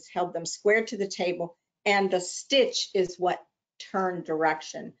 I just held them square to the table, and the stitch is what turned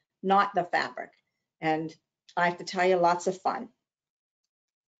direction, not the fabric. And I have to tell you, lots of fun.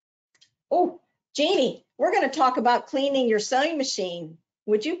 Oh, Jeannie, we're going to talk about cleaning your sewing machine.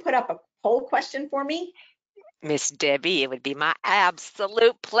 Would you put up a poll question for me? Miss Debbie, it would be my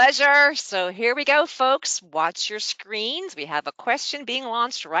absolute pleasure. So here we go, folks. Watch your screens. We have a question being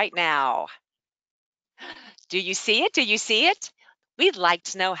launched right now. Do you see it? Do you see it? We'd like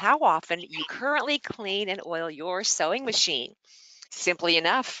to know how often you currently clean and oil your sewing machine. Simply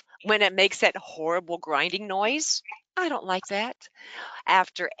enough, when it makes that horrible grinding noise. I don't like that.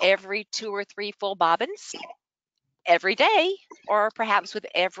 After every 2 or 3 full bobbins, every day, or perhaps with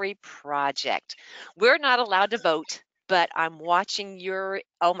every project. We're not allowed to vote, but I'm watching your,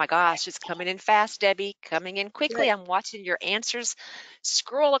 oh my gosh, it's coming in fast, Debbie, coming in quickly. Good. I'm watching your answers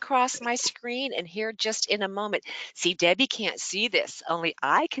scroll across my screen, and here just in a moment. See, Debbie can't see this, only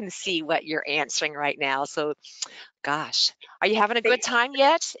I can see what you're answering right now. So gosh, are you having a good time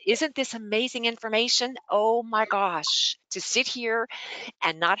yet? Isn't this amazing information? Oh my gosh, to sit here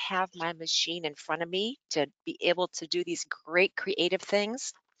and not have my machine in front of me to be able to do these great creative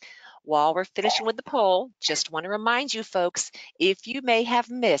things. While we're finishing with the poll, just want to remind you folks, if you may have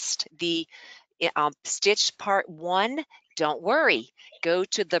missed the stitch part 1, don't worry. Go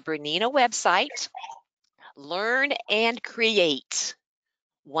to the Bernina website, learn and create.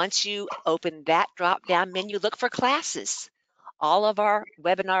 Once you open that drop-down menu, look for classes. All of our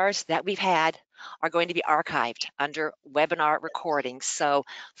webinars that we've had are going to be archived under webinar recordings. So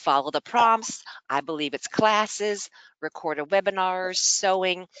follow the prompts. I believe it's classes, recorded webinars,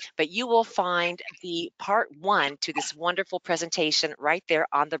 sewing, but you will find the part 1 to this wonderful presentation right there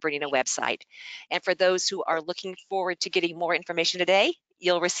on the Bernina website. And for those who are looking forward to getting more information today,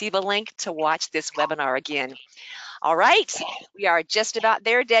 you'll receive a link to watch this webinar again. All right, we are just about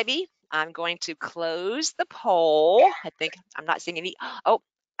there, Debbie. I'm going to close the poll. I think I'm not seeing any. Oh,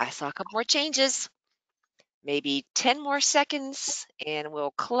 I saw a couple more changes. Maybe 10 more seconds and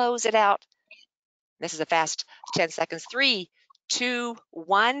we'll close it out. This is a fast 10 seconds. 3, 2,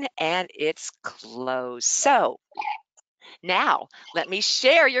 1, and it's closed. So now, let me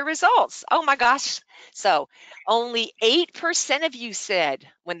share your results. Oh my gosh. So, only 8% of you said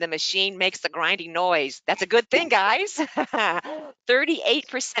when the machine makes the grinding noise. That's a good thing, guys.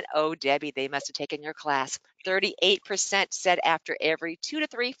 38%. Oh, Debbie, they must have taken your class. 38% said after every 2 to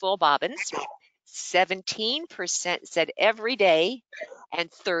 3 full bobbins. 17% said every day.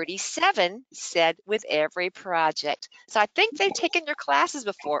 and 37 said with every project. So I think they've taken your classes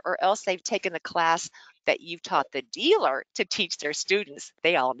before, or else they've taken the class that you've taught the dealer to teach their students.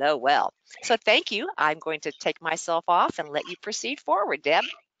 They all know well. So thank you. I'm going to take myself off and let you proceed forward, Deb.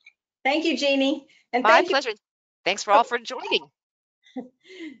 Thank you, Jeannie. And My thank you. pleasure. Thanks for all for joining.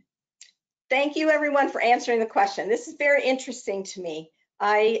 Thank you, everyone, for answering the question. This is very interesting to me.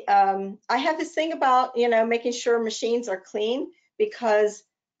 I have this thing about, making sure machines are clean, because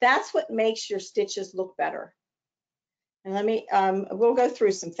that's what makes your stitches look better. And we'll go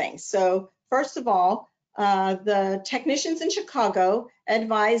through some things. So first of all, the technicians in Chicago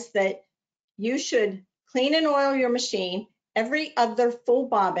advise that you should clean and oil your machine every other full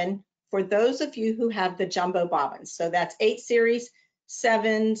bobbin for those of you who have the jumbo bobbins. So that's 8 series,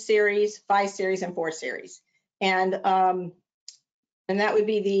 7 series, 5 series, and 4 series. And that would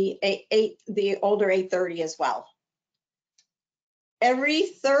be the older 830 as well. Every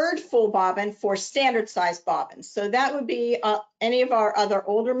third full bobbin for standard size bobbins. So that would be any of our other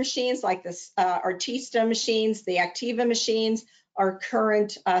older machines, like this Artista machines, the Activa machines, our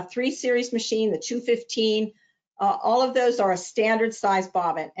current 3 series machine, the 215. All of those are a standard size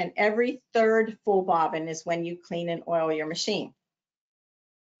bobbin, and every third full bobbin is when you clean and oil your machine.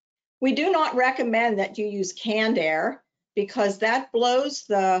 We do not recommend that you use canned air, because that blows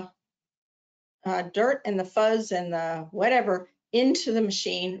the dirt and the fuzz and the whatever into the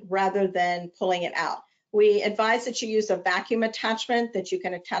machine rather than pulling it out. We advise that you use a vacuum attachment that you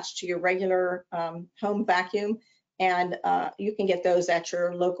can attach to your regular home vacuum, and you can get those at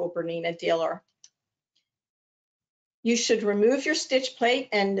your local Bernina dealer. You should remove your stitch plate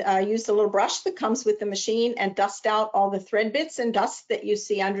and use the little brush that comes with the machine and dust out all the thread bits and dust that you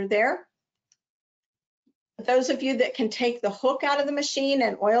see under there. Those of you that can take the hook out of the machine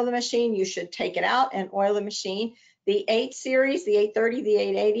and oil the machine, you should take it out and oil the machine. The 8 series, the 830, the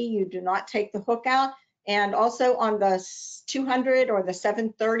 880, you do not take the hook out. And also on the 200 or the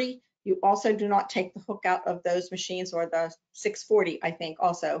 730, you also do not take the hook out of those machines, or the 640, I think,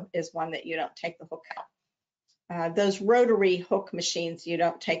 also is one that you don't take the hook out. Those rotary hook machines, you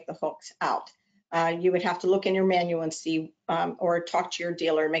don't take the hooks out. You would have to look in your manual and see, or talk to your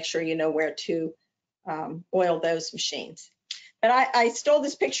dealer and make sure you know where to oil those machines. But I stole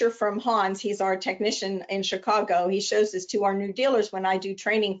this picture from Hans. He's our technician in Chicago. He shows this to our new dealers when I do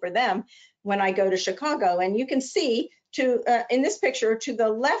training for them when I go to Chicago. And you can see in this picture, to the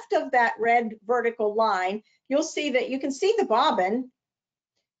left of that red vertical line, you'll see that you can see the bobbin,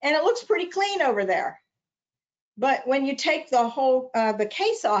 and it looks pretty clean over there. But when you take the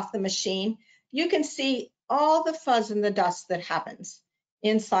case off the machine, you can see all the fuzz and the dust that happens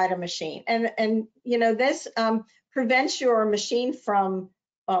inside a machine. And this prevents your machine from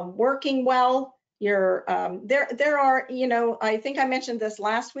working well. There are, I think I mentioned this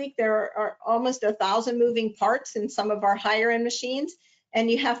last week, there are almost 1,000 moving parts in some of our higher end machines. And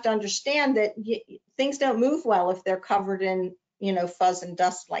you have to understand that things don't move well if they're covered in, fuzz and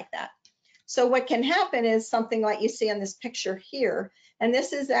dust like that. So what can happen is something like you see on this picture here, and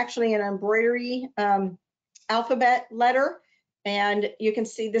this is actually an embroidery alphabet letter, and you can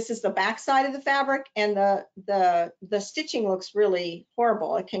see this is the back side of the fabric, and the stitching looks really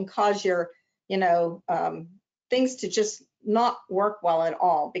horrible. It can cause your things to just not work well at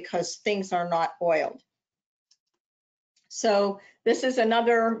all because things are not oiled. So this is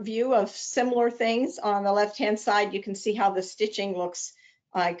another view of similar things. On the left hand side, you can see how the stitching looks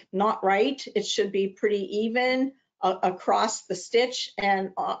like not right. It should be pretty even across the stitch,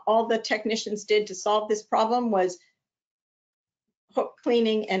 and all the technicians did to solve this problem was hook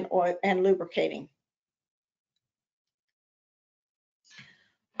cleaning and oil and lubricating.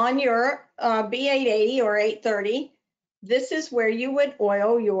 On your B880 or 830, this is where you would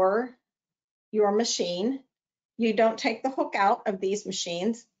oil your machine. You don't take the hook out of these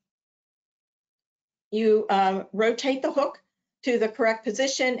machines. You rotate the hook to the correct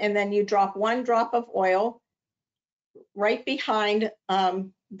position, and then you drop 1 drop of oil right behind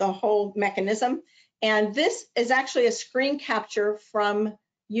the whole mechanism. And this is actually a screen capture from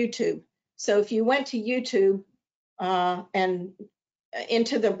YouTube. So if you went to YouTube and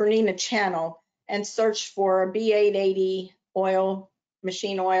into the Bernina channel and searched for B880 oil,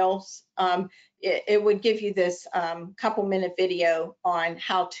 machine oils, it would give you this couple-minute video on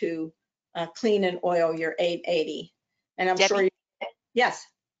how to clean and oil your 880. And I'm Debbie, sure you, yes.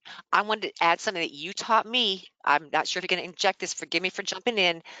 I wanted to add something that you taught me. I'm not sure if you're going to inject this. Forgive me for jumping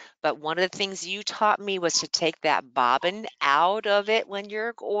in, but one of the things you taught me was to take that bobbin out of it when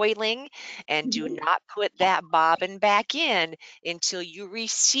you're oiling and do Mhm. not put that bobbin back in until you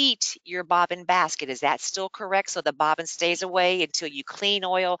reseat your bobbin basket. Is that still correct? So the bobbin stays away until you clean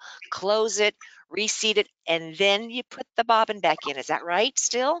oil, close it, reseat it, and then you put the bobbin back in. Is that right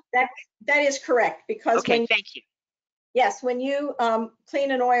still? That that is correct because Okay, when thank you. yes, when you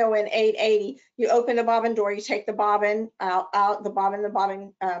clean an oil in 880, you open the bobbin door, you take the bobbin out the bobbin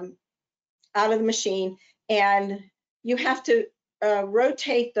out of the machine, and you have to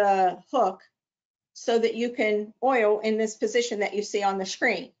rotate the hook so that you can oil in this position that you see on the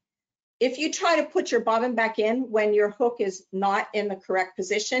screen. If you try to put your bobbin back in when your hook is not in the correct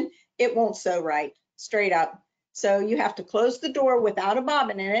position, it won't sew right, straight up. So you have to close the door without a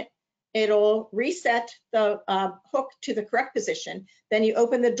bobbin in it. It'll reset the hook to the correct position. Then you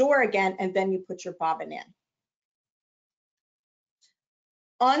open the door again, and then you put your bobbin in.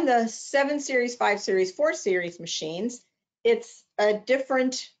 On the 7 series, 5 series, 4 series machines, it's a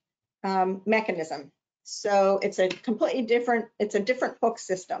different mechanism. So it's a completely different, it's a different hook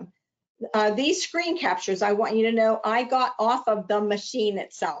system. These screen captures, I want you to know, I got off of the machine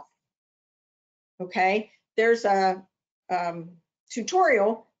itself. Okay, there's a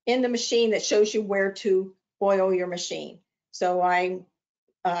tutorial in the machine that shows you where to oil your machine. So I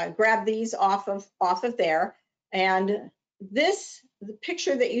grab these off of there, and the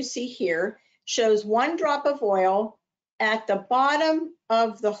picture that you see here shows 1 drop of oil at the bottom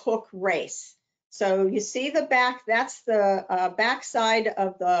of the hook race. So you see the back, that's the back side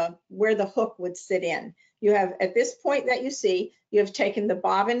of the where the hook would sit in. You have, at this point that you see, you have taken the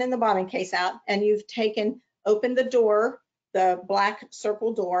bobbin and the bobbin case out, and you've opened the door, the black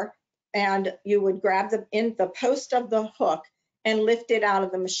circle door, and you would grab the post of the hook and lift it out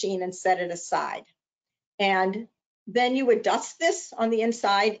of the machine and set it aside. And then you would dust this on the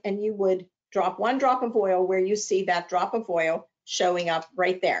inside, and you would drop 1 drop of oil where you see that drop of oil showing up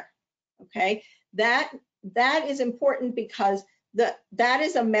right there. Okay, that is important because that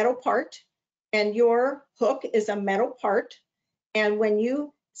is a metal part, and your hook is a metal part. And when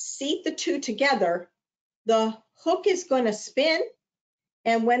you seat the two together, the hook is going to spin,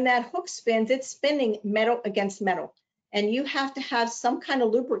 and when that hook spins, it's spinning metal against metal. And you have to have some kind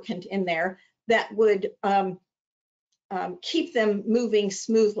of lubricant in there that would keep them moving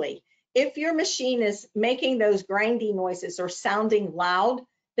smoothly. If your machine is making those grinding noises or sounding loud,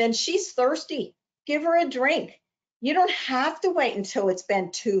 then she's thirsty. Give her a drink. You don't have to wait until it's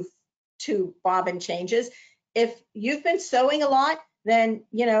been two bobbin changes. If you've been sewing a lot, then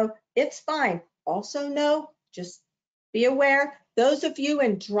it's fine. Also, just be aware, those of you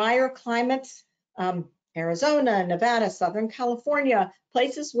in drier climates, Arizona, Nevada, Southern California,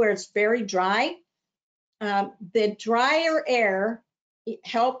 places where it's very dry, the drier air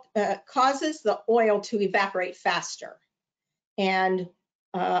causes the oil to evaporate faster. And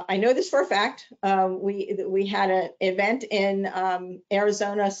I know this for a fact. We had an event in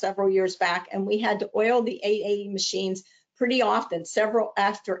Arizona several years back, and we had to oil the 880 machines pretty often.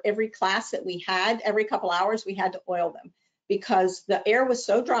 After every class that we had, every couple hours, we had to oil them because the air was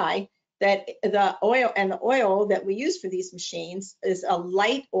so dry that the oil that we use for these machines is a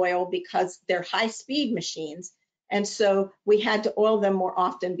light oil because they're high-speed machines. And so we had to oil them more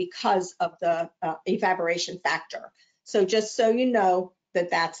often because of the evaporation factor. So just so you know that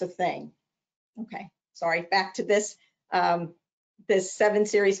that's a thing. Okay, sorry, back to this. This 7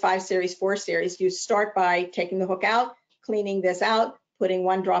 series, 5 series, 4 series, you start by taking the hook out, cleaning this out, putting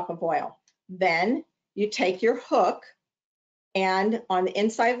 1 drop of oil. Then you take your hook, and on the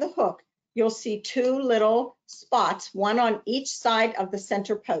inside of the hook, you'll see 2 little spots, 1 on each side of the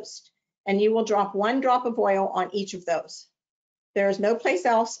center post, and you will drop 1 drop of oil on each of those. There is no place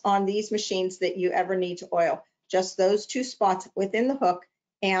else on these machines that you ever need to oil, just those 2 spots within the hook,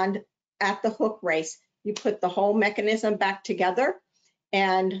 and at the hook race, you put the whole mechanism back together,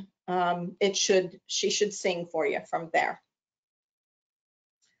 and she should sing for you from there.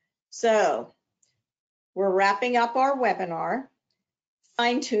 So we're wrapping up our webinar.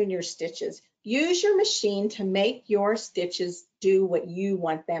 Fine-tune your stitches. Use your machine to make your stitches do what you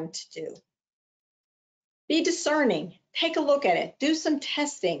want them to do. Be discerning. Take a look at it. Do some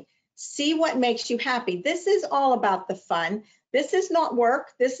testing. See what makes you happy. This is all about the fun. This is not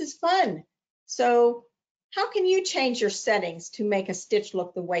work. This is fun. So how can you change your settings to make a stitch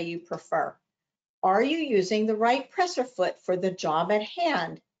look the way you prefer? Are you using the right presser foot for the job at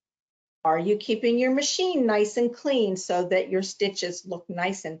hand? Are you keeping your machine nice and clean so that your stitches look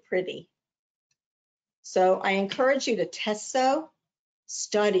nice and pretty? So I encourage you to test sew,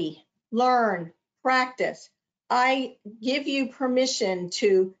 study, learn, practice. I give you permission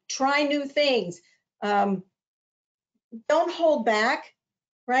to try new things. Don't hold back,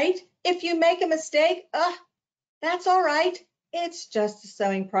 right? If you make a mistake, that's all right. It's just a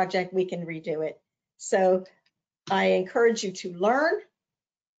sewing project. We can redo it. So I encourage you to learn,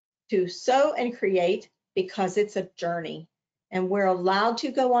 to sew and create, because it's a journey and we're allowed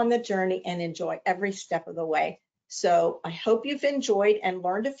to go on the journey and enjoy every step of the way. So I hope you've enjoyed and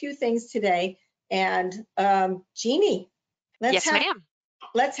learned a few things today. And Jeannie, let's Yes, have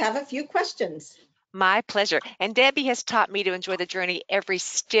ma'am. a few questions. My pleasure. And Debbie has taught me to enjoy the journey every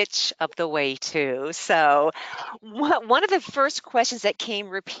stitch of the way, too. So, one of the first questions that came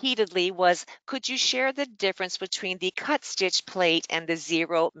repeatedly was, could you share the difference between the cut stitch plate and the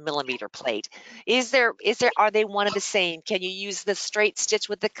 0 mm plate? Are they one and the same? Can you use the straight stitch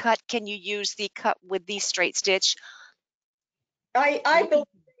with the cut? Can you use the cut with the straight stitch? I What believe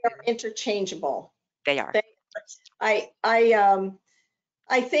can they are interchangeable. they are? They,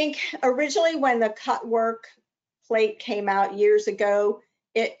 I think originally when the cut work plate came out years ago,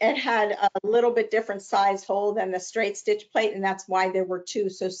 it had a little bit different size hole than the straight stitch plate, and that's why there were two.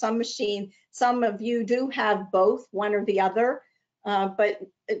 So some of you do have both, one or the other, but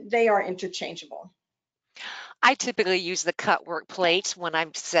they are interchangeable. I typically use the cut work plate when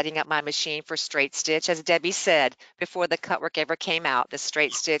I'm setting up my machine for straight stitch. As Debbie said, before the cut work ever came out, the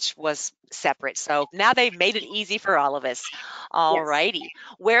straight stitch was separate. So now they've made it easy for all of us. All Yes, righty.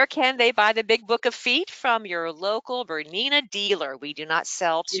 Where can they buy the Big Book of Feet? From your local Bernina dealer. We do not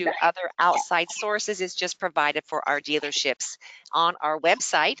sell you to bet. other outside sources. It's just provided for our dealerships on our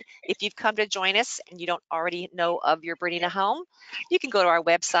website. If you've come to join us and you don't already know of your Bernina home, you can go to our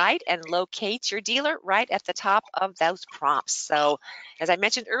website and locate your dealer right at the top of those prompts. So, as I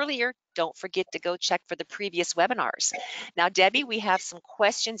mentioned earlier, don't forget to go check for the previous webinars. Now, Debbie, we have some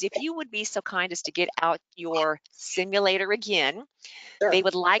questions. If you would be so kind as to get out your simulator again, they Sure.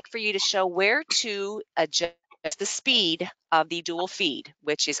 would like for you to show where to adjust the speed of the dual feed,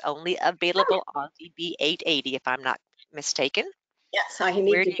 which is only available on the B880, if I'm not mistaken. Yes, I need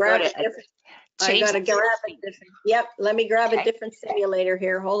Where to do you go grab to a different. I change got the to grab dual a feed? different. Yep, let me grab a Okay, different simulator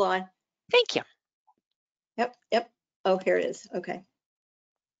here. Hold on. thank you. Yep, yep. Oh, here it is. Okay.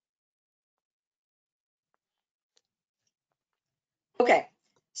 Okay,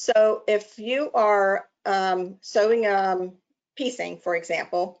 so if you are sewing piecing, for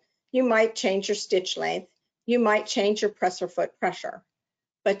example, you might change your stitch length, you might change your presser foot pressure.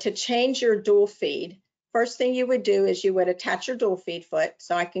 But to change your dual feed, first thing you would do is you would attach your dual feed foot.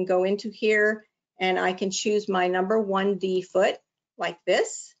 So I can go into here and I can choose my number 1D foot like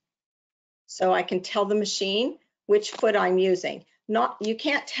this. So I can tell the machine which foot I'm using. You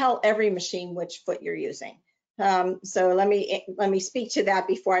can't tell every machine which foot you're using. So let me speak to that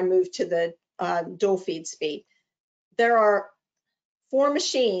before I move to the dual feed speed. There are 4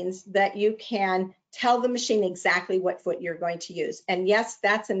 machines that you can tell the machine exactly what foot you're going to use. And yes,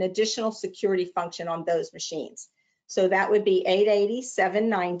 that's an additional security function on those machines. So that would be 880,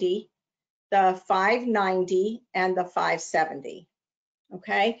 790, the 590, and the 570.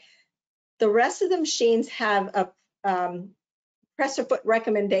 Okay. The rest of the machines have a presser foot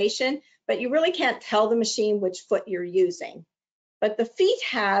recommendation, but you really can't tell the machine which foot you're using. But the feet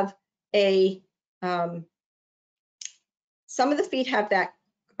have a, some of the feet have that,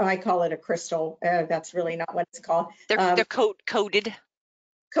 I call it a crystal. That's really not what it's called. They're coded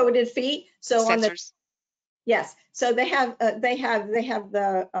Coated feet. So on the, sensors. yes, so they have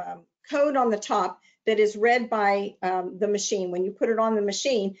the code on the top that is read by the machine. When you put it on the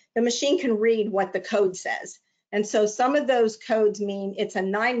machine can read what the code says. And so some of those codes mean it's a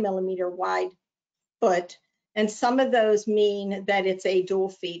 9 mm wide foot, and some of those mean that it's a dual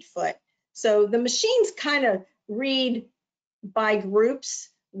feed foot. So the machines kind of read by groups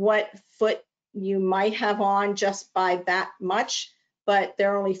what foot you might have on just by that much, but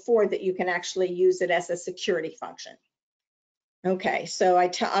there are only 4 that you can actually use it as a security function. Okay, so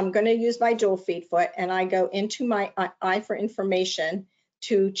I'm going to use my dual feed foot and I go into my eye for information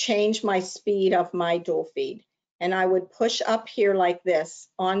to change my speed of my dual feed. And I would push up here like this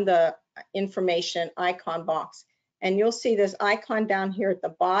on the information icon box. And you'll see this icon down here at the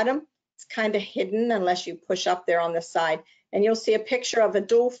bottom. It's kind of hidden unless you push up there on the side. And you'll see a picture of a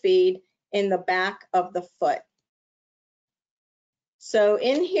dual feed in the back of the foot. So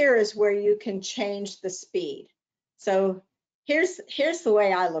in here is where you can change the speed. So here's the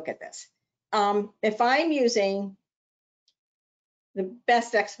way I look at this. If I'm using the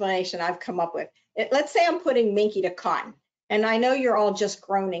best explanation I've come up with, let's say I'm putting Minky to cotton, and I know you're all just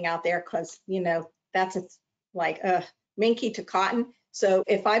groaning out there because, you know, that's like Minky to cotton. So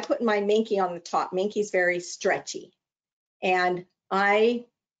if I put my Minky on the top, Minky's very stretchy, and I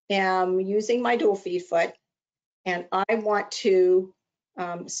am using my dual feed foot, and I want to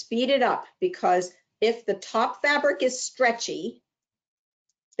speed it up, because if the top fabric is stretchy,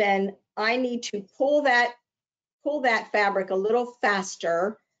 then I need to pull that fabric a little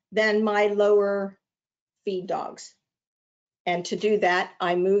faster than my lower feed dogs. And to do that,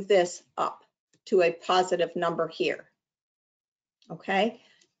 I move this up to a positive number here. Okay,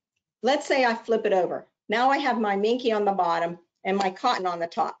 let's say I flip it over. Now I have my Minky on the bottom and my cotton on the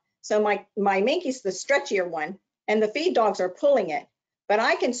top. So my Minky's the stretchier one, and the feed dogs are pulling it. But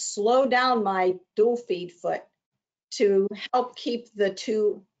I can slow down my dual feed foot to help keep the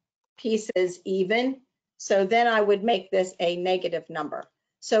two pieces even. So then I would make this a negative number.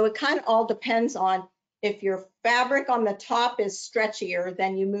 So it kind of all depends on, if your fabric on the top is stretchier,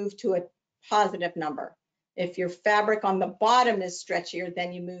 then you move to a positive number. If your fabric on the bottom is stretchier,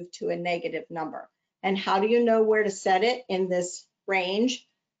 then you move to a negative number. And how do you know where to set it in this range?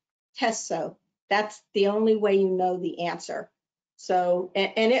 Test sew. That's the only way you know the answer. So,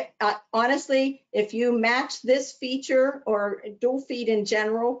 and it honestly, if you match this feature or dual feed in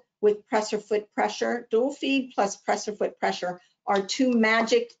general with presser foot pressure, dual feed plus presser foot pressure are two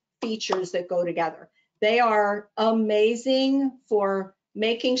magic features that go together. They are amazing for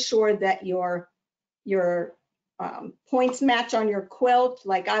making sure that your points match on your quilt.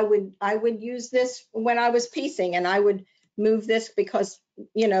 Like I would use this when I was piecing, and I would move this because,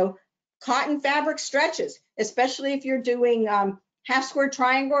 you know, cotton fabric stretches, especially if you're doing half square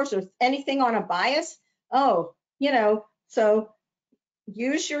triangles or anything on a bias. Oh, you know, so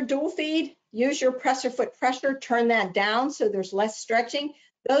use your dual feed, use your presser foot pressure, turn that down so there's less stretching.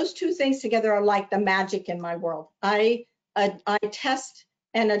 Those two things together are like the magic in my world. I test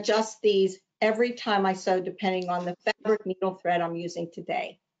and adjust these every time I sew, depending on the fabric, needle, thread I'm using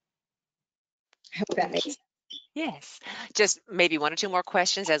today. I hope that makes sense. Yes. Just maybe one or two more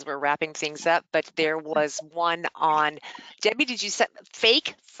questions as we're wrapping things up, but there was one on, Debbie, did you set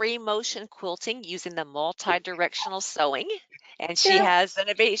fake free motion quilting using the multi-directional sewing? And she Yeah, has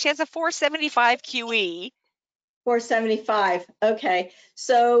she has a 475 QE. 475. Okay,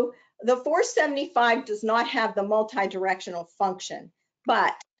 so the 475 does not have the multi-directional function,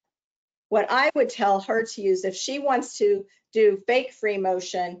 but what I would tell her to use, if she wants to do fake free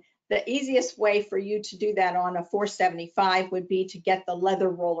motion, the easiest way for you to do that on a 475 would be to get the leather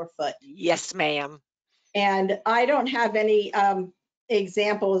roller foot. Yes, ma'am. And I don't have any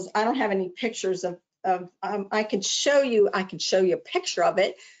examples. I don't have any pictures of I can show you a picture of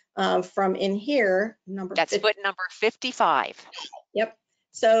it from in here, number That's 50. foot number 55. Yep.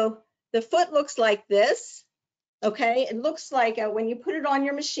 So the foot looks like this. Okay, it looks like when you put it on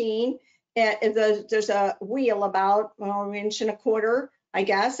your machine, there's a wheel about an inch and a quarter, I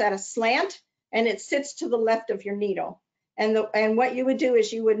guess, at a slant, and it sits to the left of your needle. And what you would do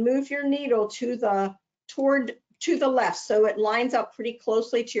is you would move your needle to the left, so it lines up pretty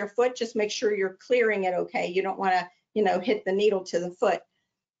closely to your foot. Just make sure you're clearing it okay. You don't want to, hit the needle to the foot.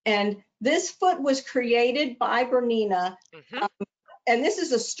 And this foot was created by Bernina. Mm-hmm. And this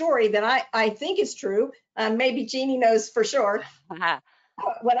is a story that I think is true. Maybe Jeannie knows for sure.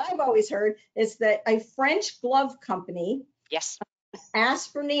 What I've always heard is that a French glove company Yes.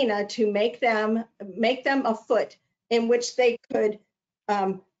 asked Bernina to make them a foot in which they could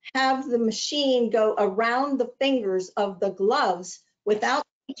have the machine go around the fingers of the gloves without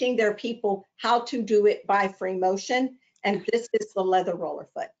teaching their people how to do it by free motion. And this is the leather roller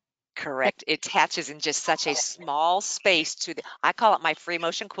foot. Correct. It attaches in just such a small space to the, I call it my free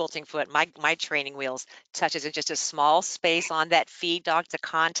motion quilting foot. My training wheels touches in just a small space on that feed dog to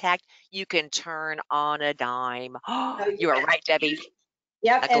contact. You can turn on a dime. So You are right, Debbie.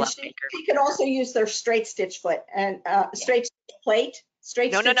 Yep, A and glove she maker. could also use their straight stitch foot and Yeah. straight stitch plate,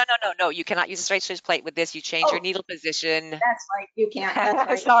 straight No, no, stitch. no, no, no, no. You cannot use a straight stitch plate with this. You change your Oh, needle position. that's right. You can't. That's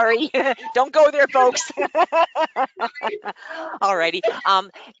right. Sorry. Don't go there, folks. Alrighty.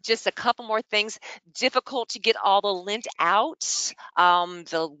 Just a couple more things. Difficult to get all the lint out.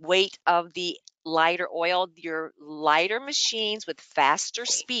 The weight of the lighter oil. Your lighter machines with faster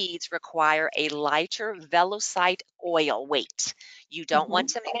speeds require a lighter Velocite oil weight. You don't want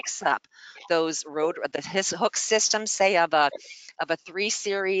Mhm. to mix up those his hook system, say of a 3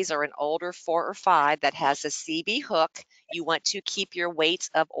 series or an older 4 or 5 that has a CB hook. You want to keep your weights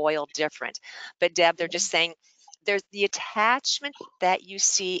of oil different. But Deb, they're just saying there's the attachment that you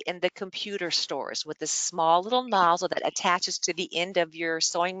see in the computer stores with the small little nozzle that attaches to the end of your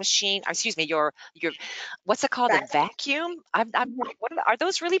sewing machine. Excuse me, your what's it called? A Back. vacuum? Are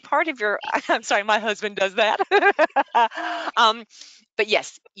those really part of your? I'm sorry, my husband does that. um, but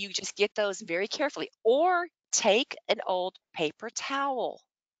yes, you just get those very carefully, or take an old paper towel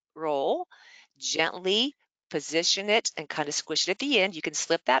roll, gently position it and kind of squish it at the end. You can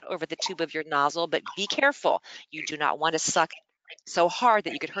slip that over the tube of your nozzle, but be careful. You do not want to suck so hard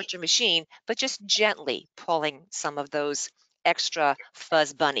that you could hurt your machine, but just gently pulling some of those extra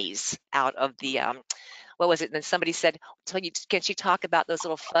fuzz bunnies out of the what was it? And then somebody said, can she talk about those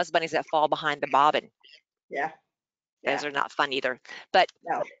little fuzz bunnies that fall behind the bobbin? Yeah. Those Yeah. are not fun either. But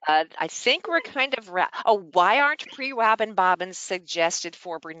No. I think we're kind of why aren't pre-robin bobbins suggested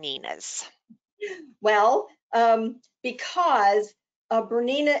for Berninas? Well, because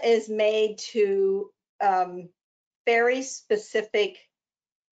Bernina is made to very specific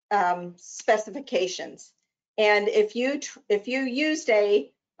specifications. And if you used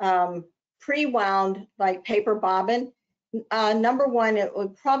a pre-wound like paper bobbin, number one, it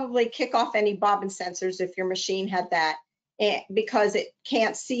would probably kick off any bobbin sensors if your machine had that, and because it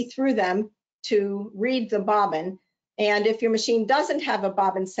can't see through them to read the bobbin. And if your machine doesn't have a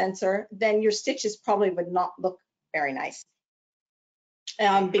bobbin sensor, then your stitches probably would not look very nice.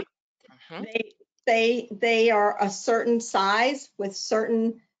 Because Mhm. they are a certain size with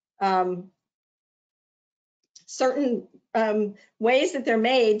um, certain ways that they're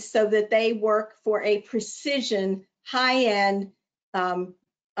made so that they work for a precision high-end um,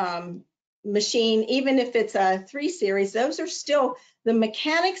 um, machine. Even if it's a 3 series, those are still the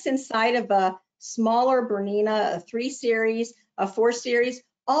mechanics inside of a smaller Bernina, a 3 series, a 4 series.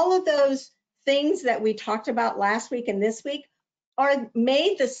 All of those things that we talked about last week and this week are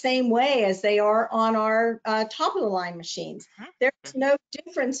made the same way as they are on our top of the line machines. There's Mhm. no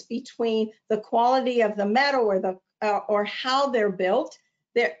difference between the quality of the metal or how they're built.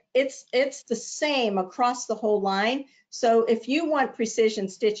 It's the same across the whole line. So if you want precision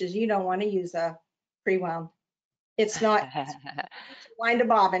stitches, you don't want to use a pre-wound. It's not wind a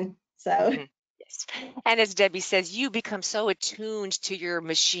bobbin. So Mhm. Yes. And as Debbie says, you become so attuned to your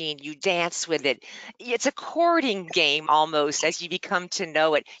machine, you dance with it. It's a courting game almost as you become to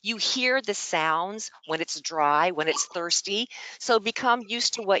know it. You hear the sounds when it's dry, when it's thirsty. So become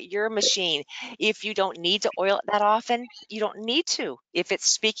used to what your machine, if you don't need to oil it that often, you don't need to. If it's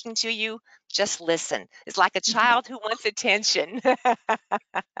speaking to you, just listen. It's like a child who wants attention. for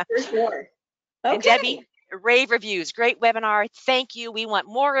sure. And Okay. Debbie, rave reviews, great webinar. Thank you. We want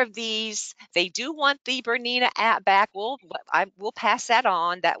more of these. They do want the Bernina app back. We'll pass that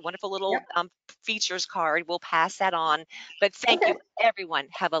on. That wonderful little Yep. features card. We'll pass that on. But thank Okay. you, everyone.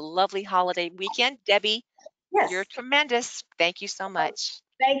 Have a lovely holiday weekend. Debbie, you're Yes. tremendous. Thank you so much.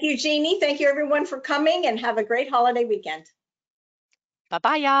 Thank you, Jeannie. Thank you, everyone, for coming, and have a great holiday weekend. Bye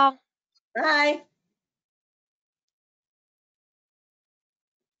bye, y'all. Bye.